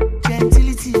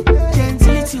 Gentility,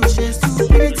 you share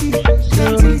stupidity.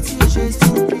 Gentility, you share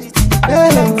stupidity. You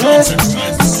don't know.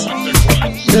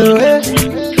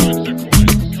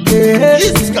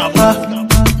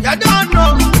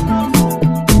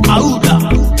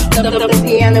 The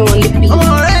piano on the beat. I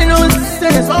know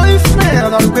it's all you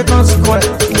smell. I'm quick on square.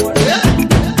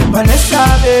 Vanessa,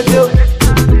 baby,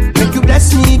 make you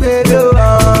bless me, baby.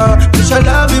 You shall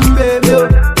love him, baby.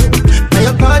 Now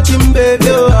you're catching,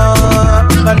 baby.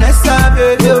 Vanessa,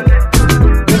 baby,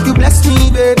 make you bless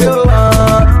me, baby. You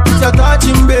shall touch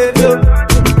him, baby.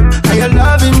 Now you're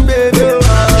loving, baby.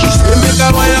 She say make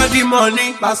a wire the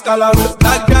money, Pascal away.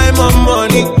 That diamond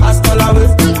money, Pascal away.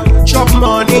 Chop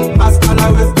money, Pascal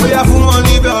away. We have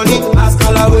money, Bernie,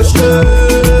 Pascal away.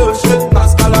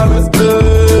 Pascal away.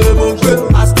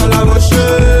 Pascal away.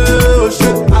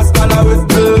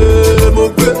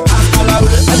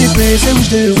 I dey pray say which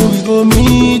day we go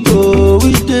meet, oh.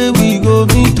 Which day we go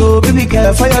meet, oh. Baby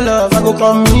girl, for your love, I go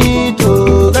come meet,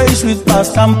 oh. Very sweet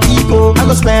past some people. I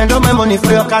go spend all my money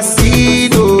for your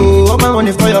casino. All my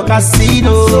money for your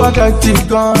casino. So attractive,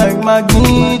 gone like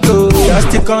Magneto.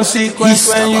 Just the consequence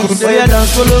when you say I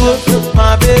dance solo.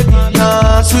 My baby,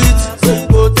 nah, sweet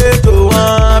potato,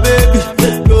 baby.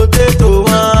 Potato,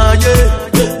 yeah.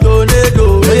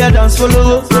 Tornado, say I dance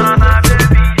solo.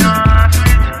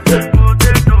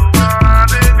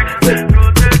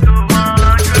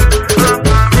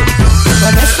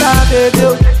 Vanessa, baby,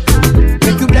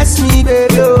 make you bless me,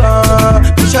 baby.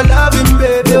 You shall love him,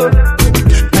 baby.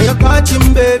 Now you're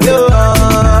catching, baby.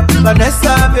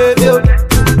 Vanessa, baby,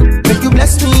 make you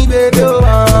bless me, baby.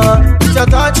 You shall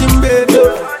touch him, baby.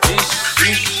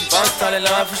 Bounce all in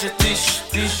love, push a tish.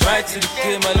 Right to the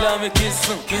game, I love me, kiss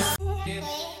him, kiss.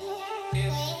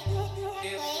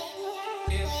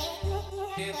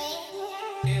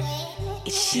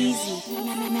 It's cheesy,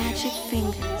 magic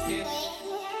fingers.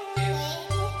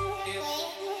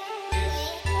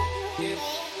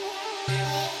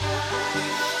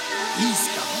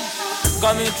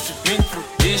 Coming to drink through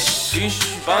dish.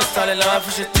 Bounce all in love,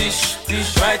 push a tish.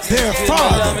 Right to the game, I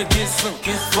love me, kiss him,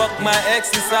 kiss. Fuck my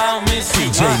ex, since I don't miss you.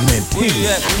 Who you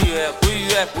at?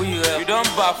 You don't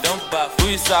buff. Who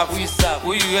you stop? Who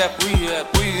you at?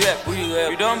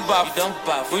 You don't buff.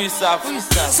 Who you stop?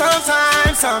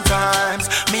 Sometimes,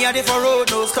 me a dey for road,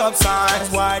 no stop signs.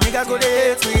 Why nigga go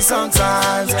dey hate me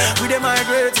sometimes? We dey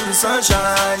migrate to the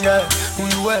sunshine, yeah. Who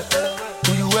you at?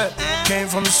 Came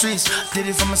from the streets, did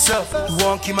it for myself. You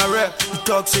won't keep my rep, you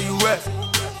talk say you rep.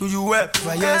 Who you rep? If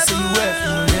I yes say you rep.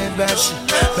 You know bad shit,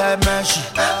 bad man shit,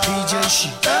 PJ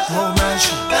shit, old man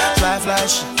shit, fly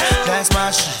shit, that's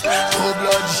my shit, cold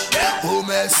bloody, oh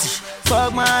messy.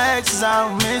 Fuck my exes, I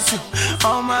don't miss you.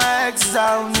 All my exes,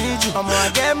 I don't need you. I'ma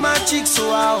get my cheeks,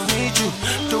 so I don't need you.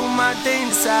 Do my thing,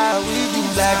 that's how we do.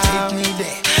 Like take me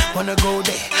there, wanna go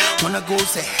there, wanna go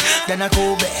there, then I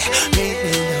go back. Make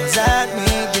me know that me,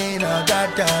 I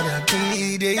got that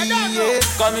yeah.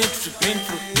 Coming to drink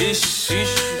through dish.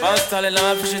 Bounce all in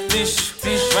love, push a tish.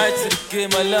 Right to the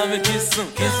game, I love me, kiss him,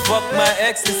 kiss. Fuck my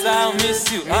ex, since I don't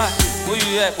miss you. Who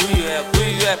you at? Who you at? Who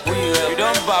you at? Who you at? You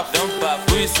don't bop, don't bop.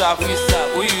 Who you stop? Who you stop?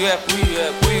 Who you at? Who you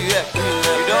at? Who you at? Who you at?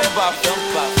 You don't bop,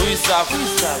 don't bop. Who you stop? Who you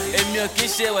stop? Hey, me okay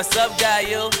shit, what's up, guy,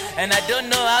 yo? And I don't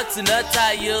know how to not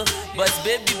tie you, but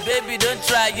baby, don't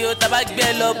try you. Tabak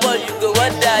bello, boy, you go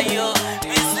wonder you.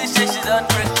 This shit, she don't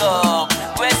drink up.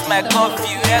 Where's my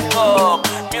coffee? Wake up.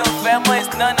 Me and family is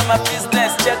none of my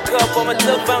business. Check up on my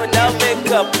telephone without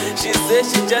makeup. She said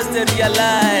she just didn't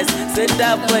realize. Said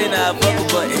that boy in a bubble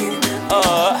boy.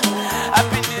 Oh,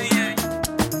 happy New Year.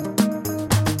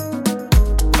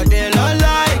 I did not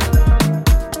like.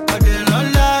 I did not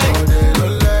like. I did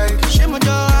not like. She my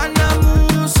Joanna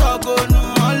Moon, so go no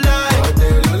like. I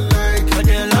did not like. I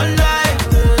did not like. I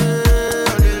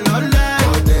did not like. I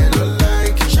did not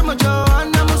like. She my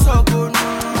Joanna Moon, so go no.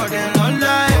 I did not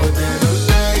like. I did not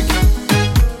like.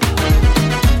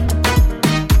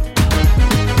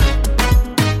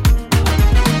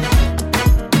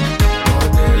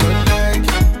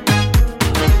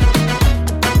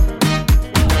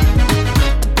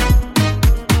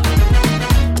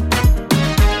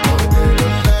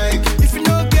 If you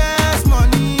no gas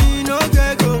money, no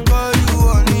get go call you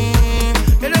honey.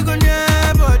 They don't go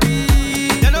near body,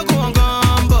 they don't go on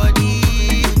gun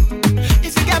body.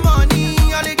 If you get money,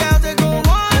 all the girls they go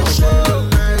one show.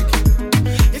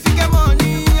 If you get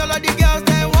money, all of the girls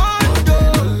they want to.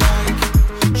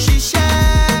 She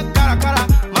shake, cara cara,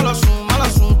 malasun cara,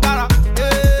 sun cara.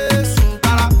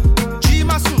 She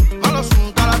masun,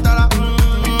 malasun cara cara.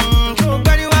 So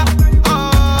very well,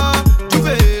 tu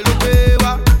fais le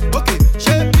péwa. Ok,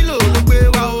 j'ai pilo le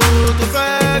péwa, oh, tu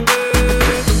fais que.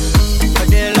 I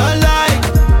did not like,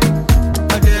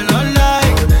 I did not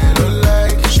like, I did not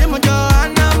like. She my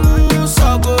Joanna Moon, so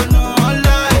go no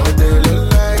like. I did not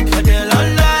like, I did not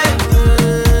like,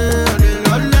 I did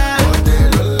not like, I did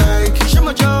not like. She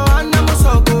my Joanna Moon,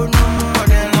 so go no, I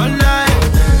did not like,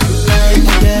 I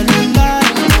did not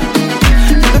like.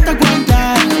 You better go and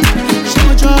die. She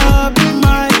my job in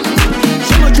mine.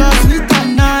 She my job sweet and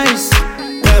nice.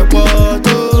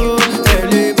 Epoto,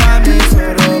 elle va me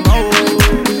soro mo.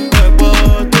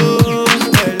 Epoto,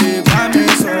 elle va me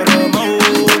soro mo.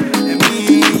 Let me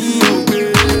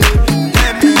obey, my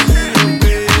baby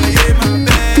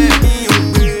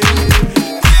obey.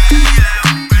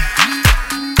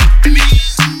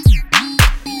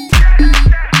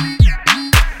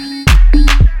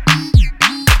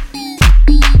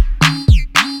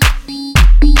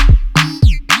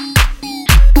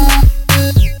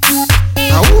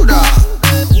 Aouda,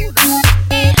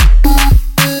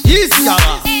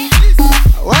 Iskara,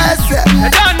 what's it? I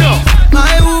don't know.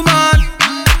 My woman,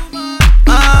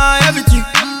 my everything.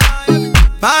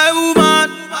 My woman,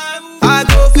 I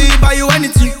go feel buy you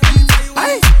anything.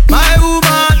 My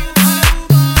woman,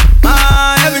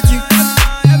 my everything.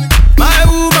 My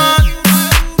woman,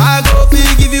 I go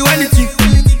feel give you anything.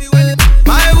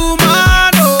 My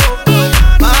woman, oh,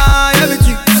 my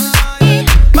everything.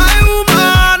 My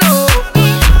woman, oh,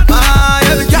 my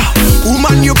everything. Yeah,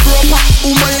 woman you proper,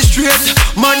 woman you straight.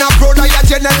 Man a brother, your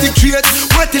genetic trait.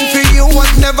 Waiting for you was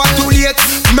never too late.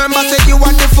 Remember say you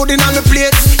want the food in on the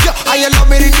plate. Yeah, I love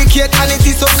me indicate and it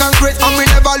is so concrete. And we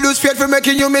never lose faith for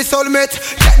making you my soulmate.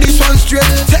 Get this one straight,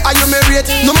 say are you married?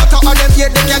 No matter how them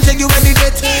yet, they can't tell you any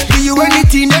date. Do you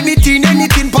anything,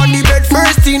 pon the bed.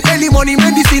 First thing, early money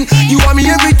medicine. You want me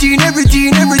everything.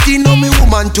 No me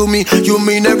woman to me, you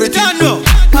mean everything.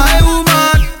 My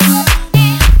woman,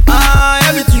 my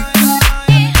everything.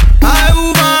 My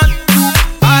woman,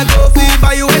 I go feel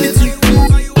buy you anything.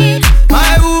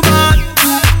 My woman,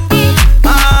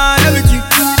 my everything.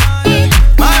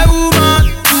 My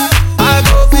woman, I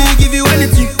go feel give you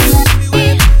anything.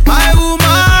 My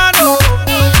woman, oh,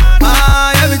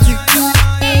 my everything.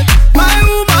 My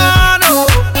woman, oh,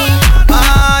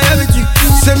 my everything.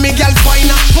 Say me girl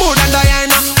finer, more than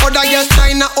Diana. Other girls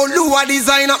China, Oluwa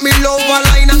designer. Me love her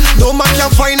liner. No man can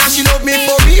find her, she love me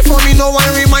for me no one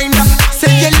reminder.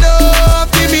 Say you love,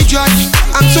 give me joy.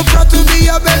 I'm so proud to be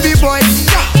your baby boy.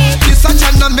 Yeah, you're such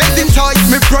an amazing toy.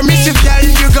 Me promise you girl,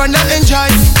 you're gonna enjoy.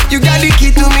 You got the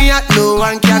key to me that no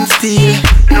one can steal.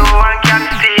 No one can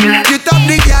steal. You top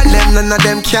the girl, them none of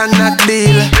them cannot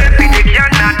deal. Baby, they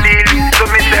cannot deal. So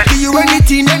me say, Do you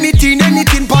anything,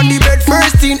 pon the bed.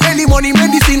 First thing, early money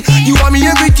medicine. You want me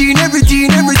everything.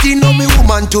 No me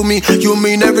woman to me, you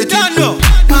mean everything.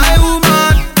 My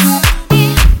woman,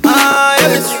 my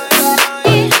everything.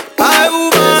 My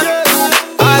woman,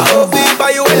 I go feel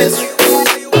buy you anything.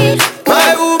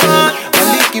 My woman, I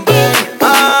lick it back.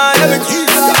 My everything.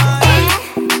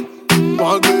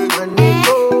 One good,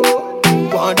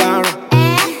 one down,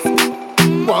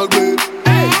 one good.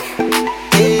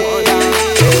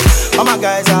 All my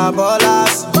guys are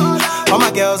ballers.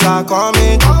 girls are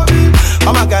coming through.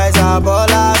 All my guys are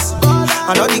ballers,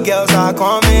 and all the girls are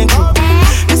coming through.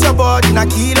 This your body, na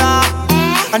killer,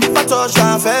 and if I touch you,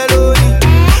 I felony.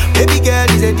 Baby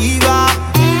girl is a diva,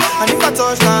 and if I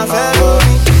touch you, I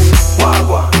felony.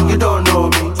 Wagwa, you don't know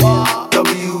me.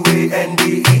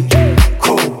 WANDE,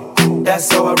 cool,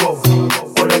 that's how I roll.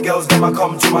 All the girls, them I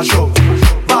come to my show.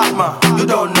 Batman, you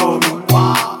don't know me.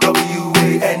 WANDE,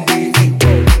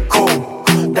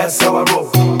 cool, that's how I roll.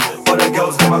 All the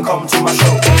girls, them I come to my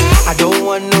show. I don't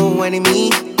want no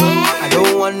enemy, I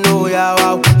don't want no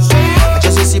yawa. I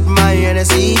just sip my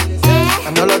energy,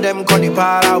 and all of them call the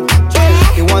power out.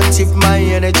 They want tip my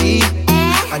energy,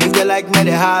 and if they like me,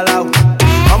 they howl out.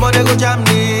 Mama, they go jam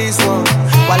this one,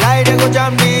 while I they go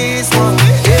jam this one.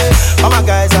 Yeah. All my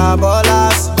guys are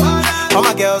ballers, all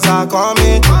my girls are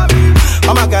coming.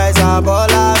 All my guys are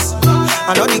ballers,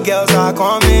 and all the girls are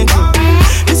coming.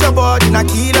 This your body, na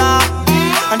killer,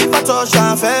 and if I touch you,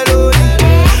 I felony.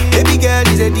 Baby girl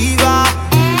is a diva,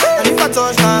 and if I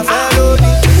touch you, I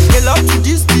felony. They love to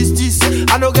this.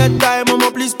 I don't get time,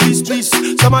 mama, please.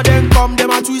 Some of them come, them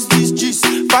a twist this.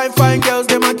 Fine girls,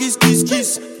 them a kiss.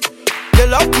 They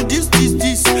love to this.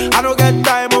 I don't get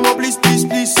time, mama, please.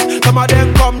 Some of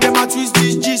them come, them a twist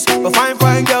this. But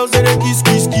fine girls, they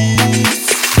kiss.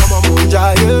 Mama,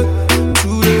 munja ye,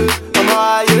 today,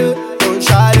 mama ye, don't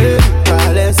shy ye.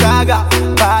 Balenciaga,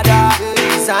 Bada,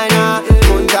 designer,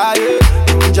 munja ye,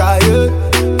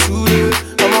 today,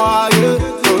 mama ye,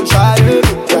 don't shy ye.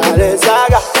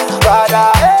 Balenciaga, Bada,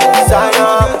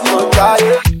 designer, munja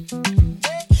ye.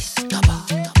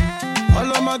 All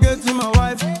of my girls to my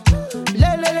wife.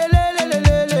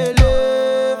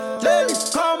 Ladies,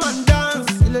 come and dance.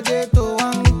 Kilo day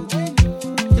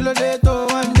to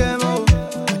one demo.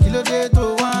 Kilo day to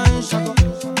one shako.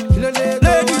 Kilo day to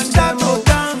ladies, start to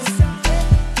dance.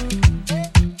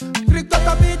 Crick up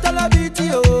a beat, all a beat,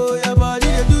 yo. Your body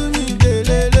they do me,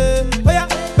 lele. Oh yeah,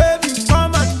 baby,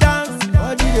 come and dance.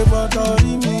 Body they torture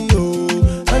me, yo.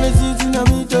 And it's sitting on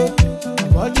me too.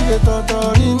 Body they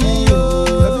torture me, yo.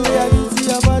 Every day I can see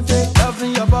your body,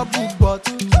 loving your bubble butt.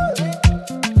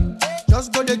 Just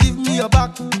go to give me your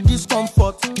back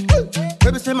discomfort.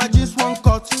 Baby say my jeans won't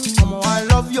cut. Mama, I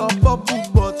love your bubble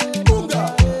butt.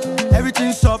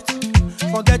 Everything soft,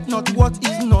 forget not what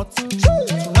is not.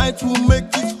 Tonight we'll make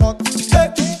it hot. Baby,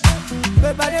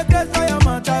 they play for your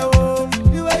matter, oh.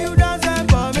 The way you dance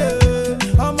for me,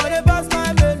 I'm on the bus,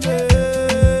 my baby.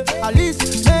 At least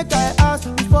make I ask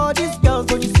before these girls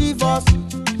go deceive us.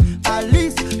 At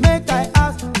least make I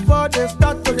ask before they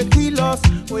start to kill us.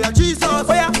 Oh yeah, Jesus,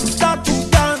 oh yeah, start to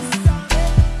dance.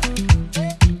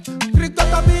 Crick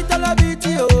up a beat, all a beat,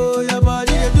 oh. Your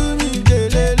body they do me,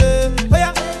 lele. Oh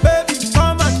yeah, baby,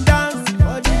 come and dance.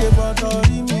 Body they torture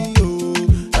me, oh.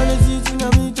 And it's sitting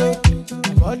on me too.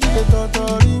 Body they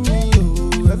torture me,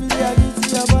 oh. Every day I can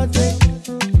see your body.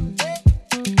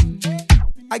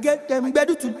 I get them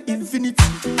better to infinity.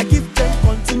 I give them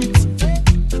continuity.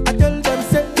 I tell them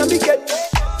say, let me get.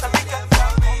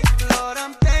 Lord,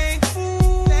 I'm thankful.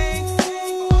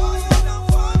 All you done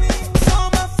for me.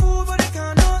 Some have food, but they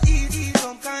cannot eat.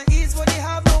 Some can't eat, but they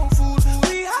have no food.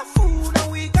 We have food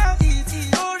and we can eat.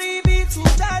 Glory be to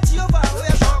that Jehovah. We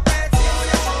are short pets, we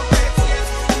are short pets.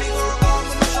 We gon' go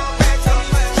with the short pets.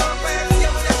 We are short pets, we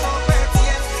are short pets.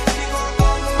 We gon' go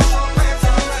with the short pets.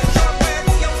 We are short pets,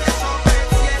 we are short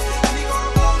pets. We gon'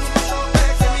 go with the short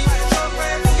pets. We are short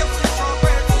pets, we are short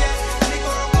pets. We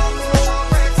gon' go with the short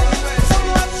pets. Some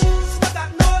have shoes but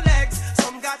got no legs.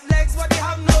 Some got legs but they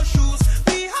have no shoes.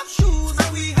 We have shoes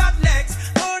and we have legs.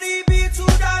 Glory be to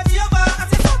that Jehovah. I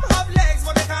say some have legs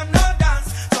but they cannot dance.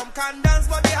 Some can dance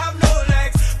but they have no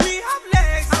legs. We have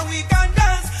legs and we can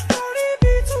dance. Glory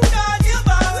be to that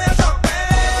Jehovah. We are short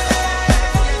pets.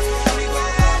 We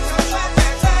gon' go with the short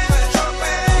pets. We are short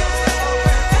pets.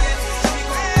 We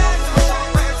gon' go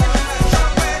with the short pets. We are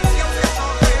short pets. We are short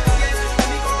pets.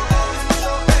 We gon' go with the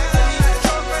short pets. We are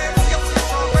short pets. We are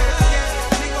short pets.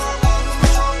 We gon' go with the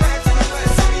short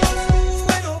pets. Some go school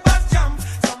when no pass jam.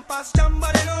 Some pass jam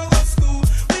but they no go school.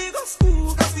 We go school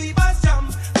 'cause we pass jam.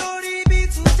 Glory be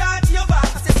to Jah Jehovah.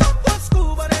 I say some go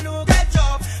school but they no get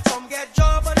job. Some get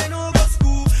job but they no go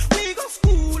school. We go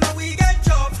school and we get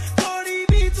job. Glory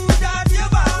be to Jah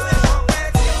Jehovah. We are short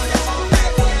pets. We are short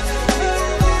pets.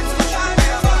 Glory be to Jah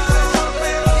Jehovah. We are short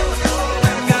pets.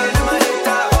 Them girls in my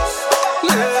house.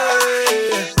 Yeah.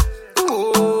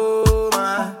 Oh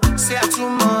man, say I too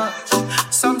much.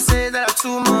 Some say that I'm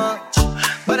too much,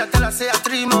 but I tell her say I'm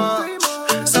 3 much.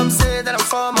 Some say that I'm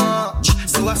 4 much.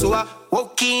 So I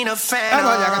woke in a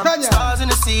phantom. Stars in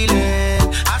the ceiling.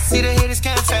 I see the haters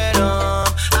can't fathom.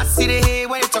 I see the hate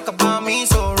when they talk about me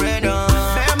so random.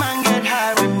 Fair man get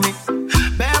high with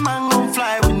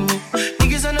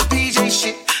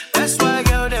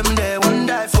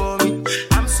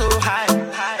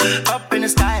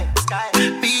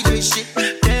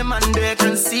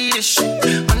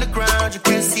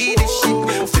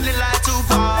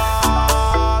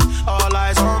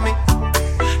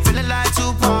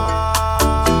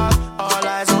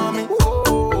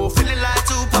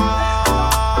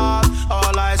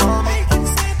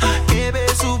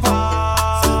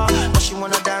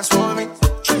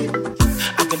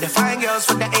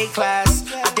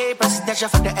Asia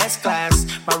for the S-Class.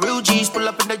 My real G's pull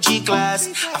up in the G-Class.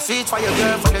 I fit for your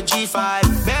girl for the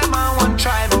G5. Bear man won't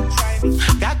try me.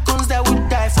 Got guns that would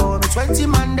die for me. 20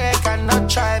 man they cannot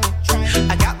try me.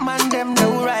 I got man them that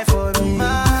will ride for me.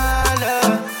 My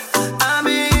love, I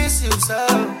miss you so.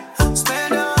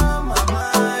 Spend all my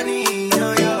money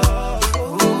on you.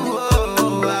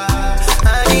 Ooh,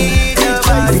 I need your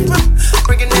body.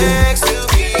 Bring it next to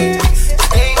me.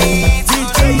 They need to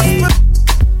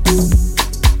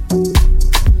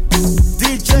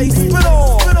DJ spin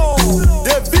on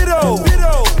the video.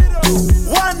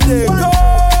 Wande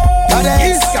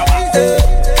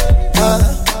Coal.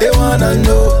 They wanna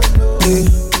know.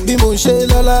 Bí mo ṣe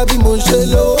lọ́lá, bí mo ṣe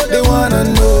lówó. They wanna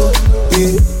know.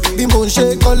 Bí mo ṣe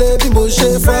kọ́lé, bí mo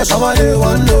ṣe fresh. Ọmọdé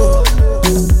wanna know.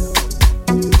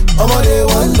 Ọmọdé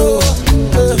wanna know.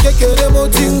 Kékeré mo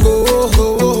ti ń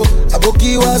gbowó.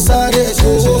 Àbókí wá sáré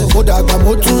ṣẹ̀ṣẹ̀. Mo dàgbà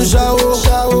mo tún ṣáwó.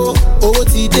 Owó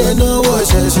ti dé náwó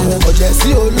ṣẹ̀ṣẹ̀. Ọ̀jẹ̀ sí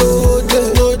olóde.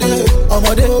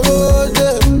 Ọmọdé olóde.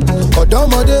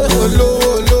 Ọ̀dọ́mọdé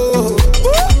olówó.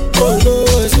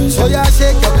 Oya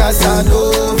shake your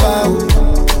Casanova.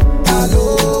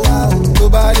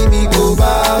 Nobody me go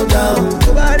bow down.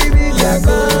 Yeah,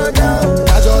 go down.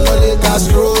 Casual later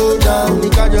slow down.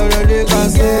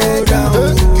 Slow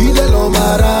down. Kile lo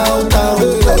round town.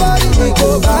 Nobody me go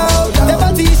bow down. Tẹ́bá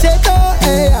ti ṣe tán,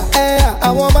 ẹ̀yà.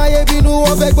 Àwọn ọmọ ayé bínú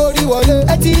wọn fẹ́ gbórí wọlé.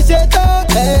 Ẹ ti ṣe tán,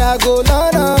 ẹ̀yà go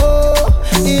lọ́nà o.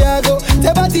 Ìyàgò.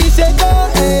 Tẹ́bá ti ṣe tán,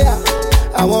 ẹ̀yà.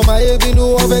 Àwọn ọmọ ayé bínú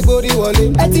wọn fẹ́ gbórí wọlé.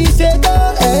 Ẹ ti ṣe tán,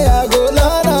 ẹ̀yàgò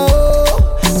lọ́nà o.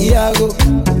 Ìyàgò.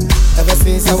 Ever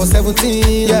since I was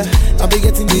 17, yeah, I've been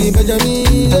getting the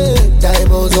Benjamin, yeah.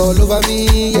 Diamonds all over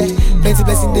me, yeah. Plenty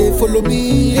blessings they follow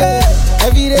me, yeah.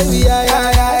 Every day we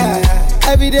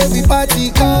every day we party,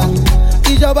 come.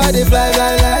 Ìjọba they fly.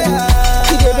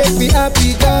 They make me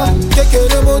happy, come.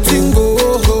 Kékeré mo ti ń gbowó.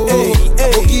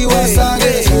 Òkì wá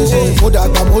sáré ṣẹ̀ṣẹ̀. Mo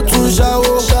dàgbà mo tún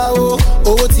ṣáwó.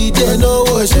 Owó ti dé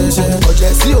náwó ṣẹ̀ṣẹ̀.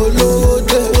 Ọ̀jẹ̀ sí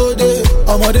olóde.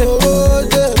 Ọmọdé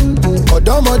olóde.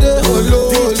 Ọ̀dọ́mọdé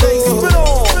olóde.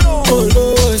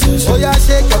 Oya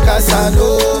shake your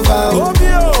Casanova.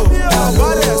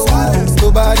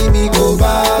 Nobody me go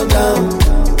bow down.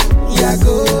 Yeah,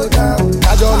 go down.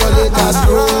 Casual later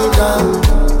slow down.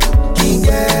 King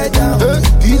get down.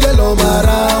 Kile lo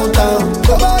round town.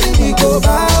 Nobody me go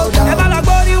bow down. Ẹ má lọ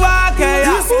gbórí wá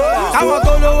kẹ̀yà. Káwọn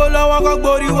tó lówó lọ́wọ́ kó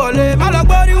gbórí wọlé. Má lọ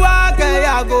gbórí wá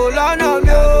kẹ̀yà. Go lọ́nà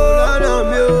mi o.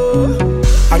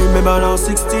 I remember when I was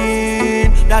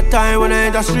 16, that time when I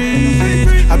hit the street,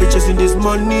 I be chasing this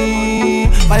money,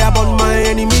 fire upon my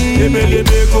enemy.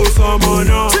 Ebelebe ko someone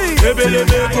now,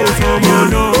 ebelebe ko someone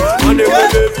now, and they will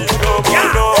be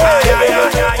someone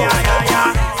now.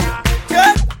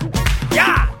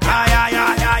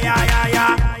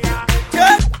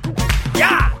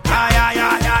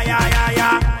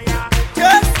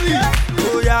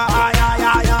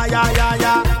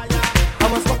 I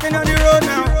was walking on the road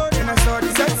now, and I saw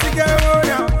this sexy girl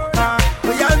now.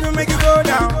 Oh yeah, you make it go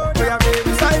down. Oh yeah,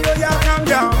 baby, side, oh yeah, calm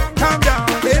down.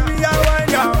 Baby, I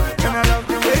wind down, and I love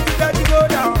the way you got to go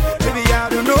down. Baby, I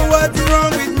don't know what's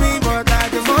wrong with me, but I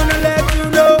just wanna let you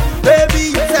know,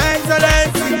 baby, it's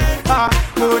excellency.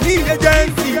 No need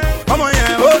agency. Come on,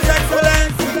 yeah, oh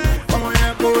excellency. Come on,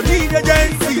 yeah, no need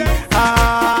agency.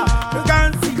 You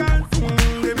can't see,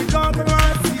 baby, come from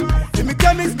us. Let me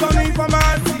chemist coming from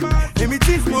us. Let me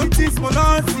teach my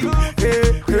Nancy.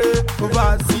 Hey,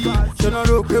 oversee. You know,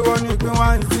 look, we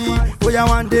want to see. We are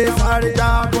one day, sorry,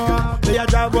 Jabo. We are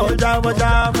Jabo.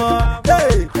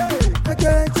 Hey, I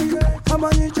get you. I'm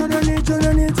on you,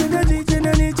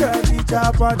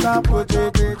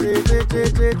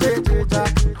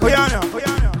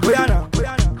 Oyana.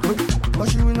 But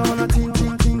she will know nothing,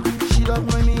 ting. She love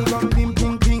when me gon' ping.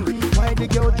 Why the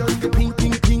girl just the ping.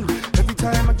 Every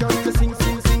time I just the sing.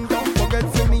 Don't forget,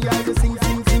 say me I the sing.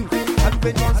 I've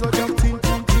been on so jump ting.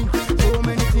 So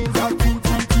many things I've ting.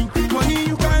 Money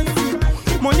you can't see.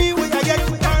 Money where I get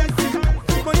you can't see.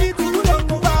 Money too long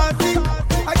go party.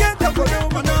 I get the for you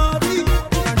money.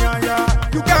 Yeah.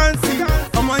 You can't see.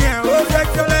 I'm on here, oh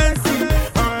excellency.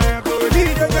 I'm on here, go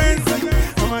lead the fancy.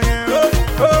 I'm on here, oh.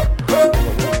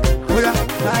 Oh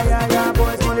yeah,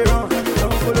 boys money run.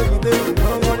 Don't follow me, baby.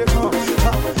 Don't go to come.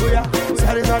 Oh yeah,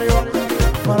 sorry.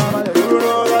 Mala, you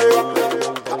know what you want.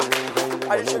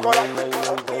 I should go like me.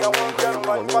 I want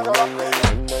to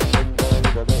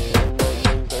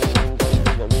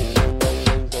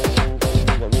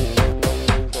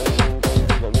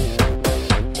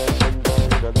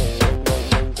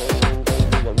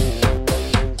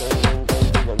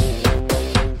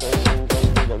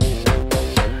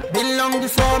been long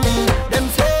before me. Them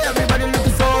say everybody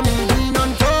looking for me. Being on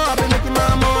tour, I've been making my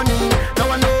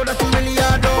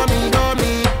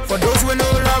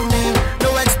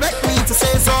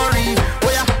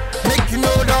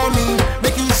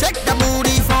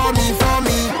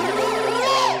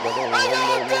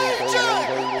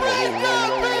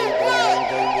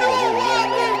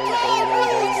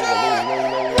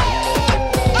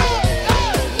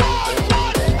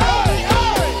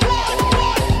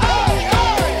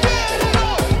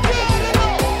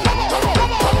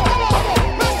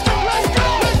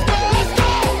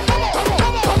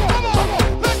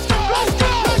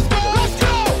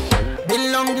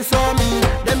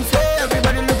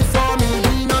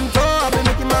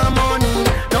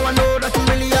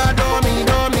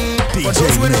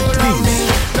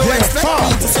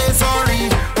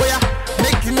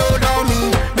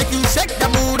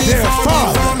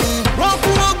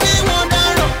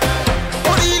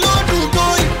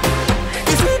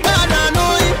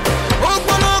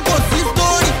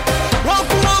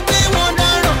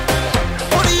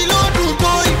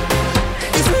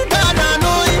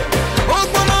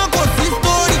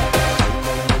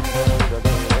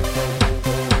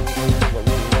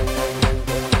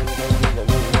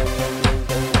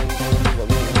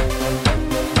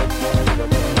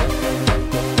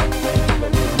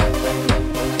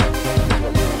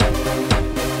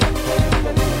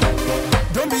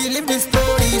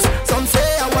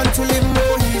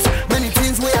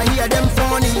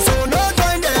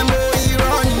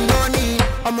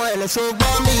girl, show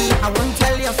me. I won't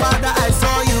tell your father I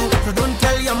saw you, so don't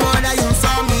tell your mother you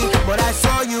saw me. But I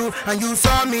saw you and you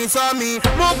saw me.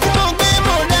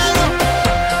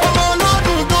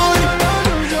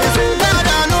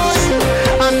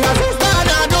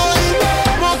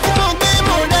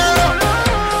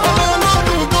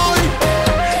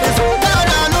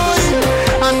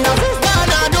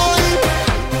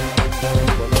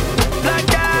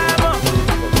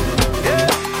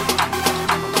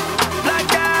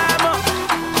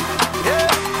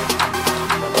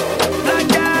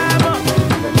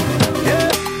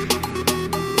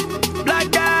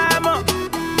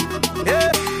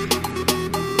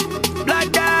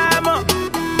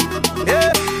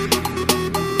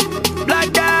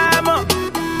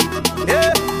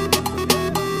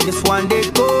 Wande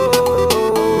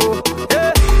Coal.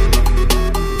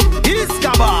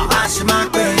 Iskaba.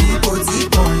 Ashimakwe ipoti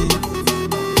point.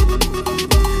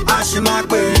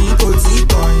 Ashimakwe ipoti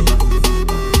point.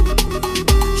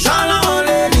 Shala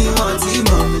ole ni wọ́n ti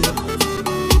mọ̀ mi.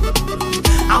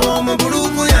 Àwọn ọmọ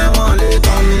burúkú yẹn wọ́n lè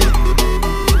tàn mí.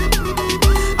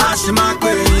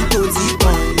 Ashimakwe ipoti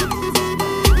point.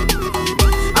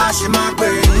 Ashimakwe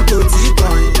ipoti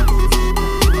point.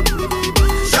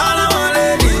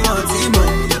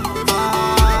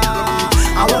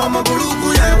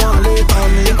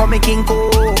 They call me King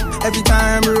Cole. Every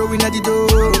time we're rolling at the door.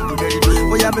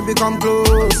 Oh yeah, baby, come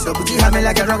close. Your booty have me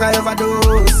like a drug I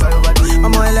overdose.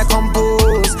 I'm on like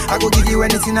compose. I go give you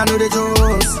anything, I know the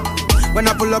jokes. When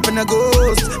I pull up in a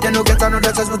ghost, then no get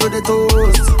another chance, we do the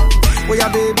toast. Oh yeah,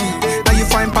 baby, now you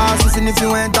find passes, and if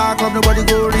you ain't dark club, nobody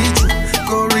go reach you.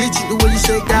 Go reach you. The way you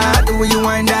shake that, the way you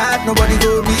wind that, nobody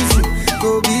go beat you.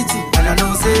 Go beat you. And I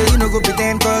know say you know go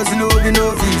pretend, cause you know you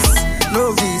know this.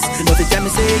 Novice, you know, tell me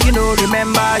say, you know,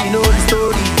 remember, you know the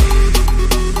story.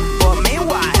 But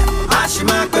meanwhile,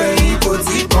 Ashimakwe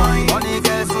ipoti point. Money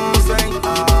gets on swing.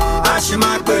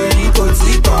 Ashimakwe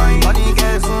ipoti point. Money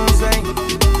gets on swing.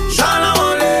 Shala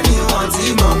ole ni wọ́n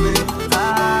ti mọ̀ mi.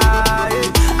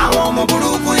 Àwọn ọmọ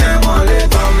burúkú yẹn wọ́n lè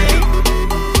tàn mí.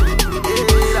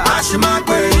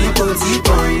 Ashimakwe ipoti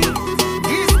point.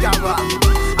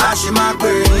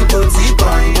 Ashimakwe ipoti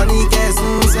point. Money gets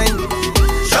on swing.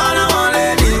 Shala ole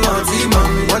ni wọ́n ti mọ̀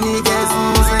mi. Money gets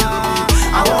on swing.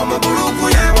 Àwọn ọmọ burúkú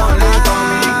yẹn wọ́n lè tàn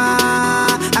mí.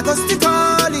 I go still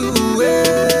call you,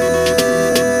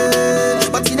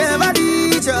 but you never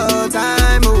reach your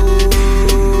time,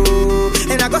 oh.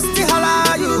 And I go still holla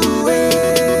you,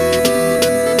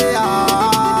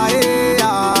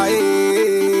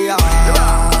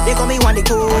 They call me Wande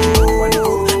Coal,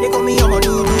 they call me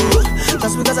Omodudu.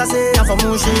 Just because I say I'm from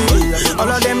Mushi, all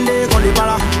of them they call it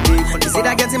para. They say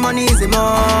that getting money is a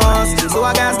must, so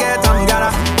I guys get them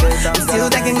gotta. I'm still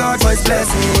thanking God for His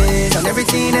blessings and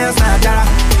everything else not gotta.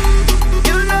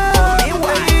 You know me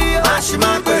why?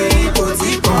 Ashimakwe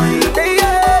ipoti point.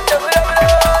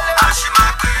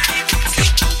 Ashimakwe ipoti.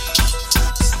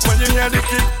 When you hear the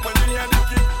kick,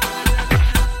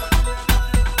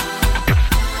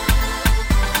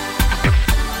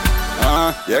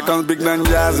 here comes Big Man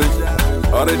Jazzy,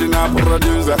 original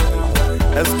producer.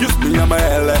 Excuse me, I'm a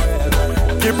LA.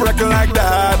 Keep rocking like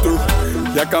that, too.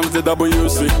 Here comes the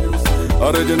WC,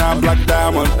 original Black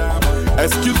Diamond.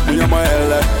 Excuse me, I'm a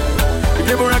LA.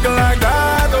 Keep rocking like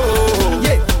that, oh.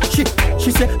 Yeah,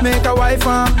 she said make a wife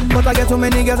but I get too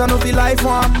many girls I know feel life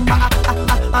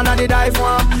and I did die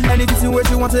for anything where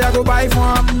she wants I go buy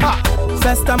for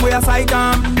First time we a sight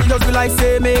it just be like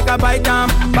say make a bite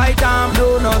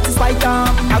no not to spite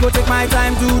I go take my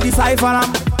time to decipher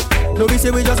no be say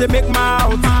we just make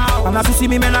mouth and as you see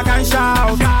me men I can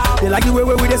shout they like the way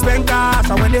we dey spend cash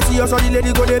and when they see us all the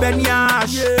ladies go they bend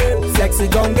yash sexy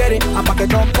gon' get it I pack a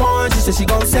jump on she say she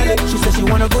gon' sell it she say she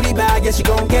wanna goodie bag yeah she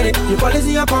gon' get it the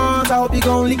policy your pawns I hope you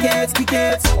gon' lick it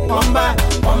one by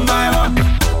one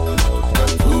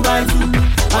 2 by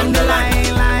 2 on the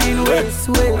line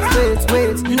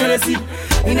wait you know they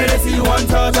see you want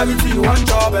touch everything you want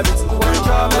job everything you want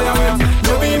job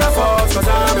no be my fault cause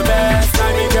I'm the best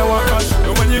I make you one rush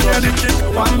when you hear the kick,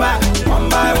 one by 2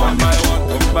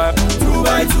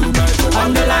 by 2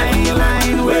 on the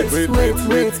line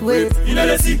wait you know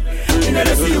they see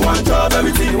you want job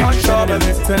everything you want job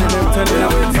everything turn it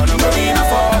no be my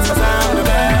fault cause I'm the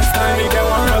best I make you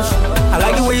one rush I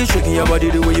like the way you shaking your body,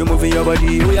 the way you moving your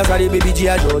body. The way you carry baby G,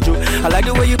 I Jojo. I like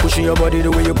the way you pushing your body,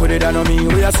 the way you put it down on me. The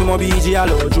way you sumo BG, I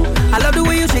Lojo. I love the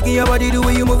way you shaking your body, the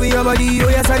way you moving your body. The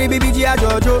way you carry baby G, I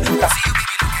Jojo. I see you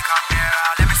baby,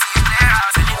 let me see you there.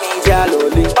 Say the baby G, I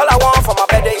Loli. All I want for my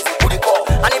birthday is a booty call.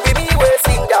 And if baby will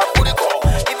sing that booty call.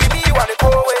 If baby want to go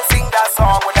and sing that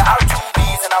song with the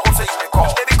R2Bs and I hope so you will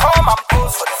call. Baby come and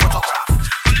pose for the photograph.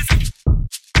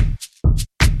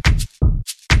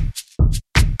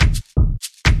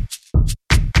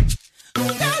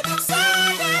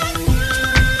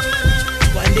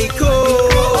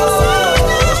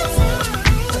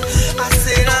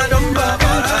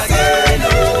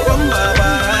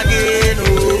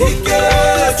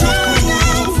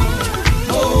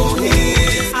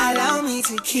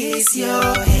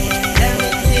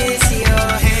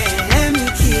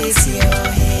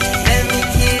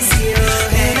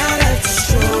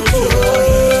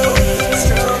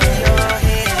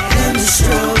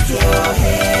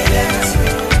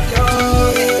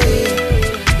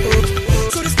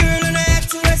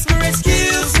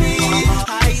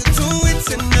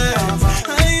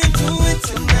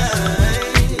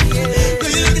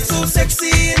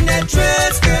 that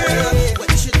dress, girl.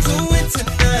 What you doing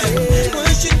tonight?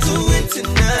 What you doing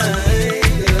tonight?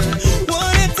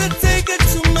 Wanted to take her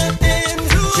to my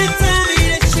dance. She told me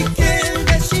that she can,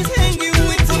 that she's hanging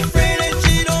with a friend and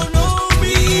she don't know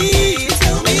me.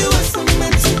 Tell me what's I'm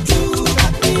meant to do.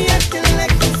 Got me acting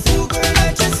like a fool, girl.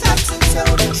 I just have to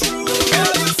tell the truth.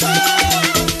 Girl, you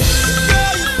sad.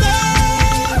 Girl, you sad.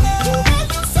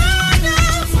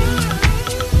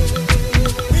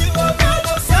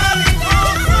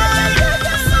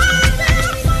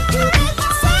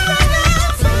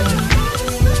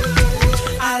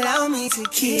 Allow me to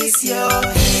kiss your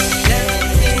head. Let me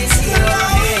kiss your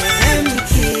head. Let me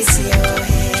kiss your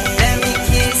head. Let me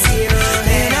kiss your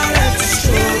head. I love to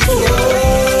stroke your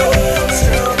head.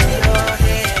 Stroke your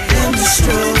head. Let me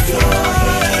stroke your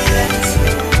head. Let me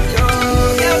stroke your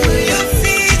head. Yeah, will you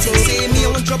feel? She think say me I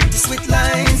won't drop the sweet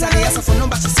lines. I ask her for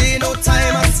number, she say no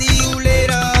time. I'll see you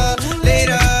later,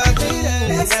 later.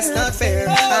 That's not fair.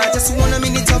 I just want a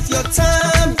minute of your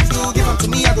time. If you give them to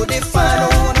me, I go there fine. I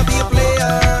don't wanna be a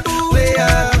player,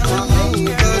 player.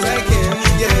 Cause I can,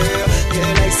 yeah. Yeah,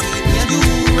 like see me and you,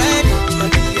 right? And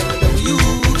me and you.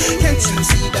 Can't you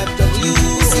see that W?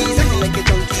 See, acting like a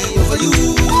donkey over you.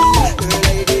 Girl,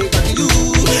 I dig on you.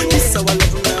 This how I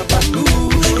love you now, but you.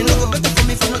 You know better for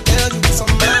me for no tell you what's on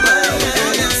my mind.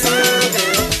 You're so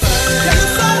damn fine. You're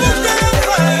so damn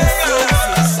fine.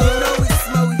 So know it's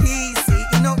no easy.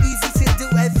 It's no easy to do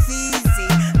it easy.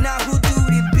 Now who do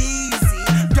the busy?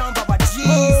 Don't Baba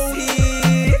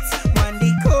Jeezy.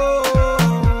 Wande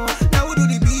Coal. Now who do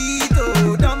the beat?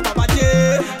 Oh, don't Baba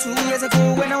J. 2 years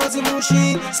ago when I was in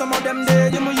Mushi, some of them there,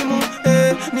 you mo,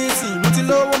 Nisi,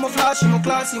 Mutilo, one more flashy, more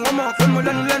classy, one more come on,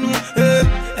 lenu,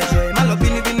 enjoy my love,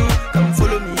 binu, come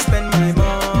follow me, spend my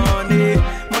money,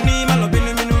 my love,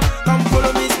 binu, come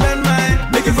follow me, spend my,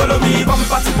 make you follow me,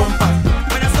 bumper to bumper.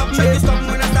 When I stop, make you stop,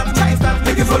 when I stop, try stop,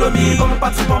 make you follow me,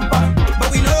 bumper to bumper. But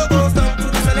we no go stop to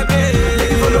celebrate,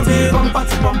 make you follow me, bumper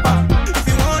to bumper. If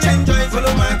you want to enjoy,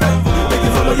 follow my convo, make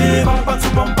you follow me, bumper to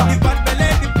bumper. If bad belly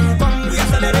people come, we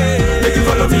accelerate, make you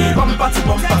follow me, bumper to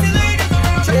bumper.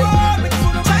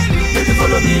 Make you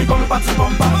follow me, bumper to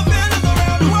bumper.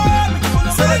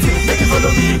 Make you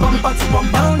follow me, bumper to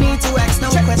bumper. No need to ask no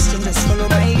question, just follow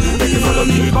me. Make you follow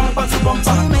me, bumper to bumper.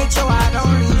 To make sure I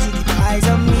don't lose you, keep eyes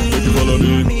on me. Make you follow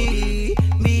me.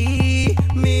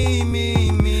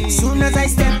 Me. Soon as I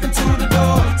step into the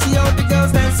door, see all the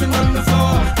girls dancing on the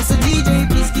floor. It's a DJ,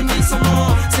 please give me some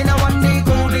more. Say now one day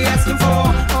go, they asking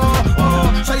for.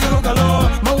 Try your galore.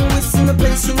 Mo is in the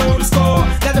place, you know the score.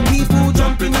 Got the people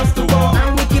jumping off the wall,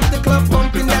 and we keep the club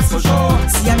bumping, that's for sure.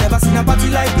 See, I never seen a party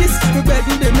like this. They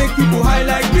do they make people high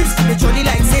like this. They jolly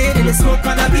like say, they smoke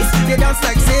cannabis. They dance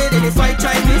like say, they fight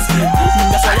Chinese.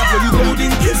 That's why I play you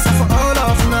golden kiss. For all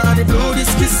of now, they blow this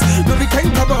kiss. No, we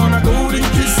can't cover on a golden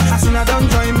kiss. As soon as I don't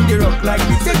join me, they rock like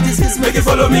this. Take this kiss, make it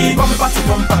follow me, bumper to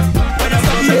bumper. When I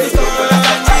stop, make it stop, when I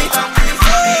stop, try it.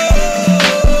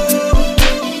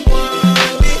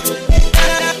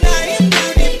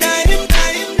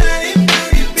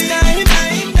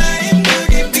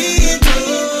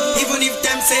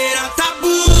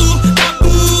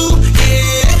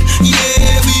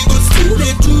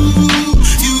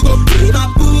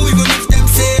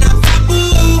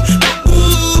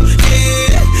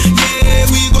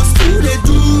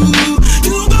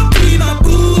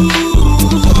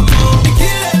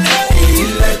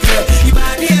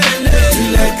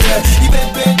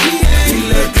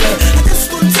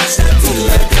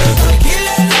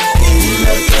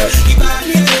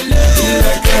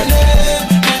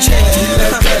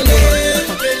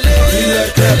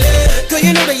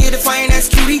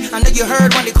 You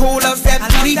heard Wande Coal loves that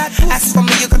booty. As for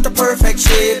me, you got the perfect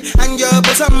shape, and your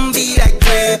bosom be like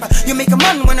grape. You make a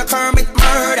man wanna commit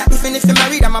murder. Even if you're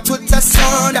married, I'ma put us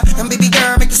under. And baby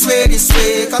girl, make you swear this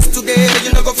way, cause today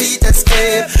you no go fit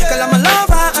escape. Cause I'm a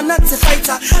lover, I'm not a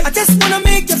fighter. I just wanna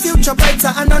make your future brighter.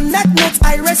 And on that note,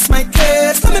 I rest my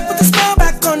case. Let me put a smile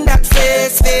back on that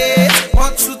face.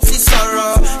 What suits is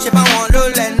sorrow. Shape I want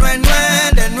to learn when.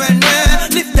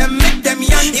 Lift them, make them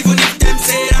young. Even if them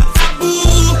say that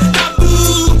taboo,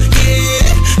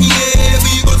 yeah,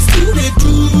 we go through the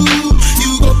true.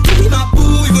 You go be my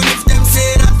boo. Even if them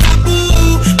say that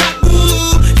taboo,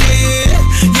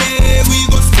 yeah, we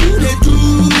go through the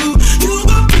true. You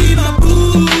go be my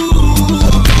boo.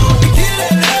 Kill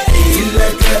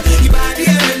it, you body,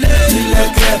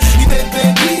 you baby,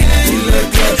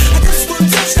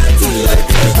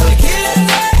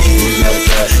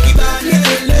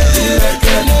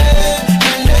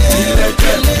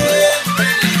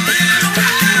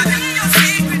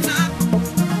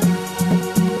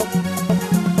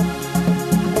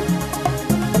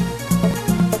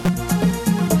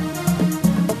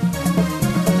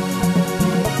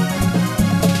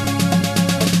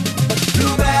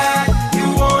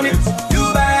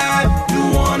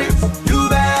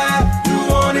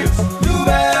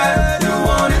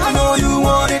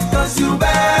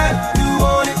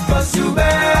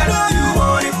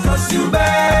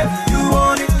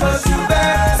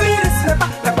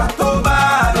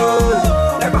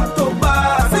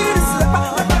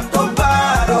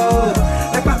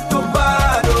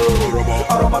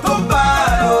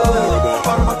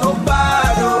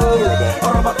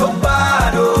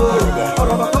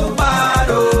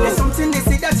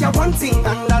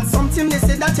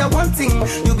 one thing.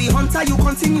 You be hunter, you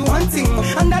continue hunting.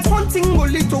 And that one thing will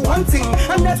lead to one thing.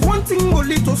 And that one thing will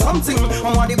lead to something.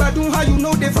 And what they do, how you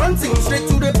know they fronting. Straight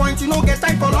to the point, you know, get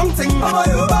time for long thing. Oh,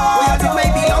 you may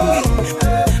be longing.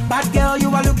 Bad girl,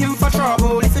 you are looking for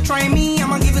trouble. If you try me,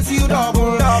 I'ma give it to you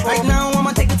double. Right now,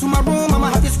 I'ma take it to my room. I'ma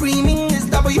have you screaming, it's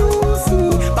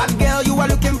WC. Bad girl, you are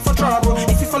looking for trouble.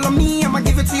 If you follow me, I'ma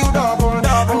give it to you double.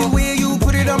 And the way you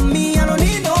put it on me, I don't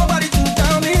need nobody to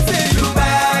tell me. Say you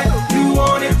bad, you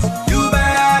want it. You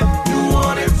bad, you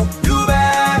want it. You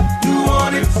bad, you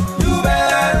want it. You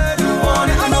bad, you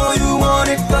want it. I know you want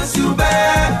it, cause you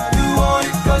bad. You want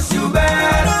it, cause you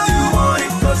bad. You want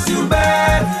it, cause you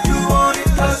bad. You want it,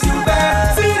 cause you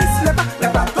bad. See this,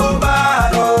 lepa to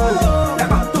bad, oh.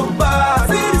 Lepa to bad.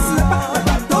 See this,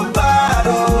 lepa to bad,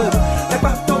 oh.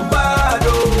 Lepa to bad,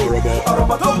 oh.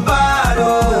 Oroba to bad, oh.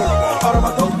 Oroba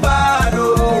to bad, oh.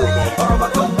 Oroba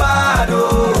to bad, oh.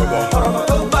 Oroba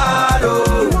to bad, oh.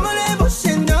 Woman, I must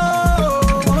say no.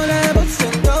 Woman, I must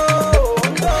say no.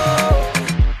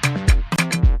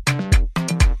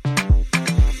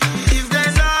 If they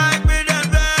like me, then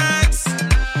vex.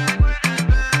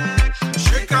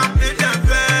 Shake up in the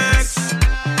vex.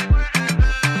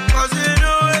 Cause you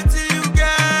know it till you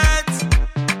get.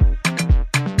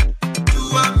 You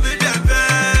want me the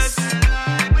best.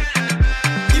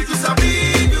 If you sabi,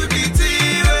 you the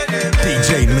team with the best. DJ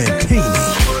Mentini,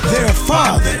 their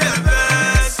father.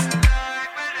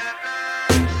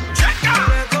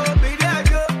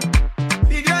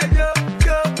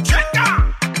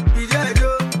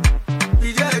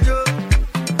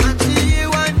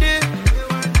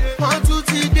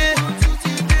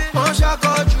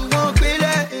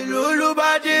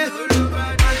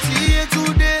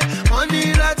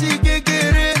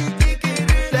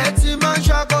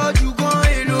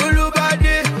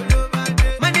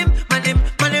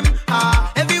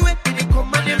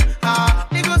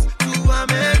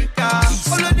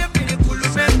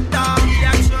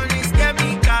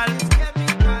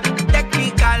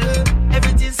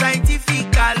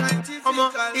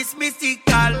 It's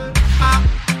mystical,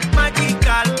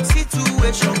 magical,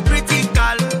 situation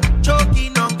critical,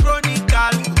 choking on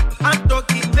chronical, I'm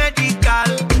talking medical,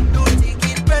 don't take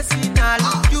it personal,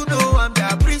 you know I'm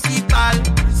the principal,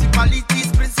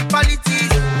 principalities,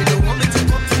 they don't want me to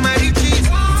come to my riches, it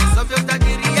is obvious that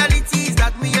the reality is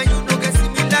that me and you don't get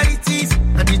similarities,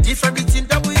 and the difference between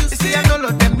WC and all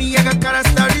of them, me I got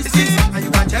characteristics, and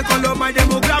you can check all of my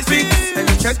demographics, and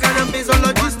you check and I'm based on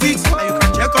logistics, and you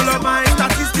can check all of my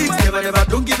statistics, never,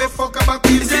 don't give a fuck about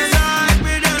this. They like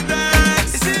me the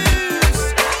best.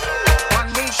 One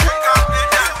day shake up in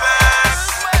the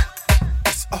best.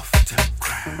 It's off the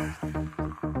ground.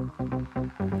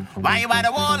 Why you by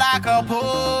the wall like a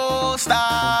poster?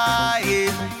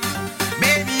 Yeah.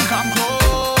 Baby, come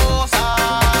closer.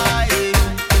 Yeah.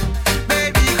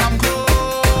 Baby, come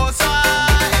closer.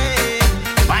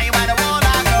 Yeah. Why you by the wall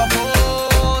like a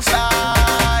poster?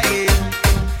 Yeah.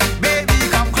 Baby,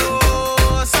 come closer.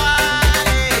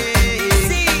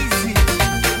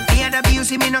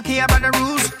 See me no care about the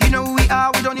rules. You know who we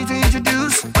are, we don't need to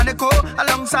introduce. Wande Coal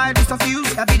alongside Mr.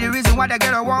 Fuse. That be the reason why they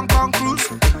get a one-con cruise.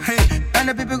 Hey, and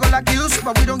the people go like use,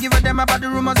 but we don't give a damn about the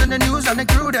rumors in the news. And the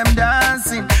crew them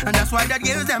dancing, and that's why that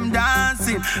gives them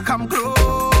dancing. Come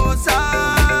closer,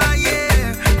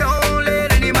 yeah. Don't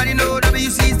let anybody know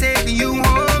WC is taking you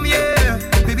home, yeah.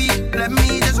 Baby, let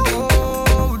me just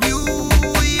hold you,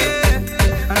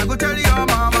 yeah. And I go tell your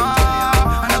mama.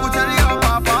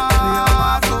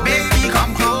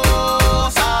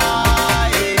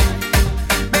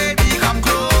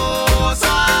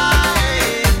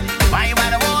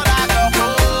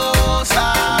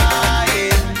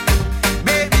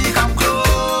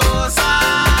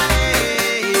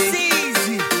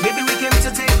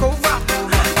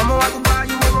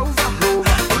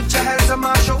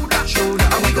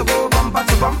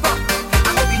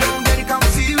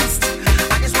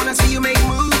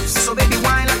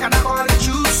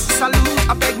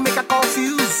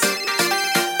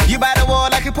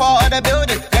 Part of the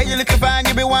building. Yeah, you looking fine,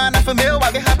 you be wine off a meal.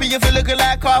 I'll be happy if you looking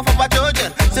like car for my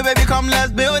children. So baby, come,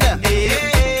 let's build them.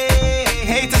 Hey,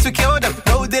 haters, we kill them.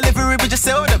 No delivery, we just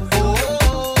sell them.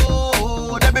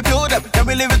 Oh, then we build them. Then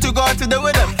we leave it to God to do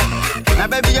with them. Now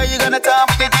baby, are you gonna tell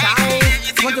me the time?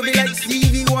 Want to be like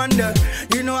Stevie Wonder.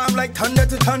 You know I'm like thunder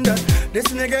to thunder. This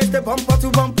nigga is the bumper to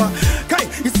bumper. Kai,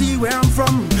 you see where I'm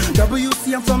from?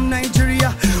 WC, I'm from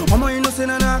Nigeria. I'm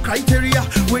innocent and a criteria.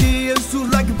 Where they used to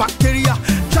like bacteria.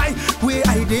 Try where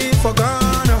I did for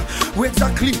Ghana. Where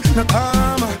exactly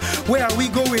Nakama. Where are we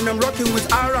going? I'm rocking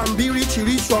with R&B Rich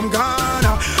from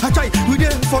Ghana. I try we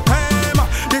there for time.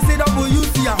 They say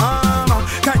WC a hammer.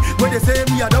 Where they say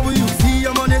me a WC,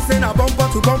 I'm on this and a bumper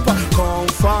to bumper.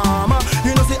 Confirm,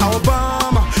 you know say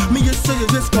Obama. Me you say you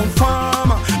just confirm.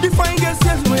 The fine girl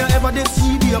says wherever they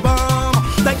see the Obama.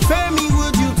 Like Femi,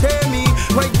 would you tell me?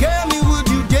 Right girl, me would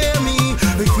you dare me?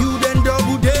 If you then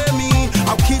double dare me,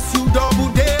 I'll kiss you double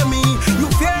dare me. You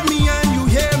fear me and you